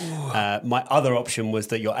 My other option was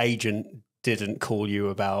that your agent didn't call you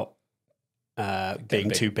about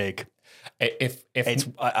being too big.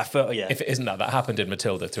 I felt if it isn't that happened in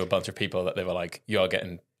Matilda to a bunch of people, that they were like, "You are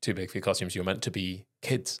getting too big for your costumes. You're meant to be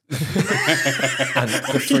kids." And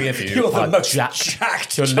the three of you You're are the most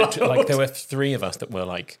jacked. You're literally, like, there were three of us that were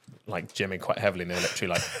like gymming quite heavily, and they were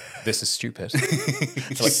literally like, "This is stupid."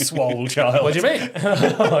 It's like swole child. What do you mean?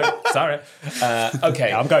 Like, sorry.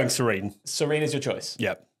 Okay, I'm going serene. Serene is your choice.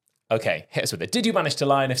 Yep. Okay, hit us with it. Did you manage to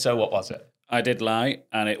lie? And if so, what was it? I did lie,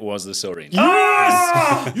 and it was the saurine.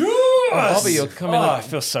 Yes! Bobby, you're coming up. I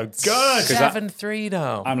feel so good. 7-3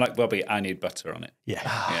 now. I'm like, Bobby, I need butter on it. Yeah.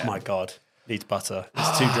 Oh, my God. Needs butter.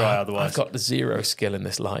 It's too dry otherwise. I've got zero skill in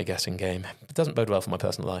this lie guessing game. It doesn't bode well for my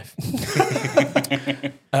personal life.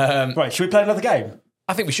 Right, should we play another game?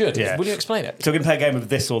 I think we should. Yeah. Will you explain it? So we're going to play a game of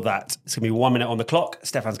this or that. It's going to be 1 minute on the clock.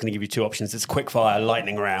 Stefan's going to give you two options. It's a quick fire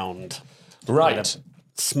lightning round. Right.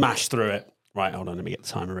 Smash through it. Right, hold on. Let me get the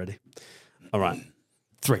timer ready. All right.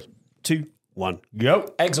 3, 2, 1,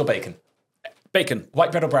 go. Eggs or bacon? Bacon.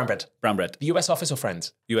 White bread or brown bread? Brown bread. The US office or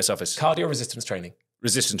friends? US office. Cardio or resistance training?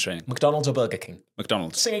 Resistance training. McDonald's or Burger King?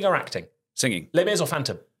 McDonald's. Singing or acting? Singing. Les Mis or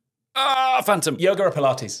Phantom? Phantom. Yoga or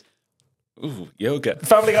Pilates? Ooh, yoga.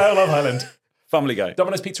 Family Guy or Love Island? Family Guy.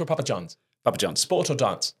 Domino's Pizza or Papa John's? Papa John's. Sport or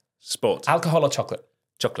dance? Sport. Alcohol or chocolate?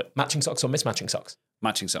 Chocolate. Matching socks or mismatching socks?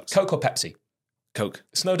 Matching socks. Coke or Pepsi? Coke.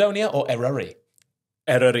 Snowdonia or Errori?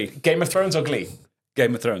 Errori. Game of Thrones or Glee?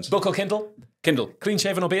 Game of Thrones. Book or Kindle? Kindle. Clean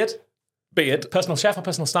shaven or beard? Beard. Personal chef or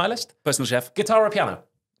personal stylist? Personal chef. Guitar or piano?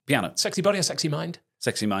 Piano. Sexy body or sexy mind?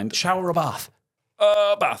 Sexy mind. Shower or bath?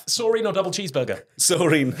 Bath. Saurine or double cheeseburger?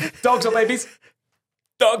 Saurine. Dogs or babies?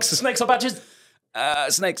 Dogs. Snakes or badgers?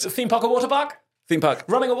 Snakes. Theme park or water park? Theme park.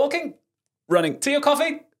 Running or walking? Running. Tea or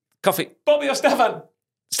coffee? Coffee. Bobby or Stefan?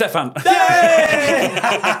 Stefan. Do you know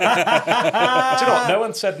what? No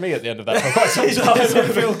one said me at the end of that for quite some time. I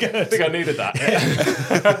feel good. I think I needed that.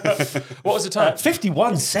 What was the time?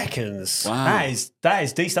 51 seconds. Wow. That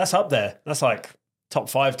is decent. That's up there. That's like top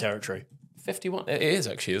 5 territory. 51. It is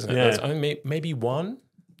actually, isn't it? Yeah. There's only maybe one.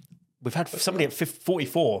 We've had somebody at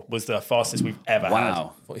 44 was the fastest we've ever had.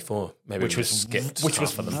 Wow. 44. Maybe Which we was skipped. which was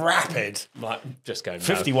half of them. rapid. Like, just going.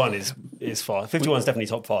 51 is fast. 51 is definitely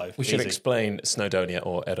top 5. We should Easy. explain Snowdonia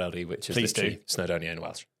or Errori, which is Please literally Snowdonia in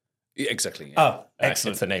Welsh. Yeah, exactly. Yeah. Oh,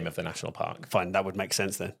 excellent. It's the name of the national park. Fine, that would make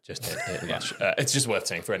sense then. Just in Welsh. It's just worth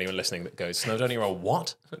saying for anyone listening that goes, Snowdonia or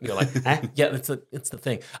what? You're like, yeah, it's the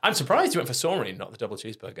thing. I'm surprised you went for Saurine, not the double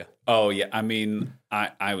cheeseburger. Oh, yeah. I mean,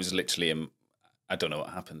 I was literally I don't know what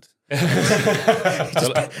happened. The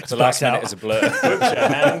last minute out. is a blur. Put your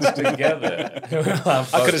hands together.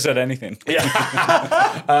 I could have said anything.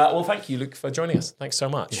 Well, thank you, Luke, for joining us. Thanks so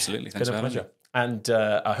much. Absolutely. It's Thanks been a for having pleasure. And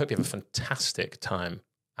I hope you have a fantastic time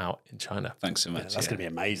out in China. Thanks so much. That's going to be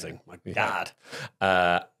amazing. My Yeah.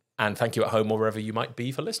 God. And thank you at home or wherever you might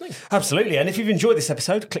be for listening. Absolutely. And if you've enjoyed this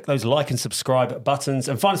episode, click those like and subscribe buttons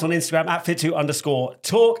and find us on Instagram at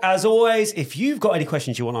fit2_talk. As always, if you've got any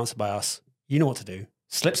questions you want answered by us, you know what to do.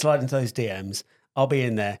 Slip slide into those DMs. I'll be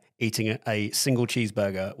in there eating a single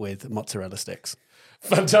cheeseburger with mozzarella sticks.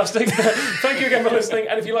 Fantastic. Thank you again for listening.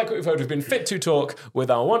 And if you like what we've heard, we've been Fit to Talk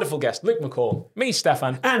with our wonderful guest, Luke McCall, me,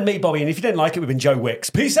 Stefan. And me, Bobby. And if you didn't like it, we've been Joe Wicks.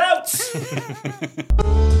 Peace out.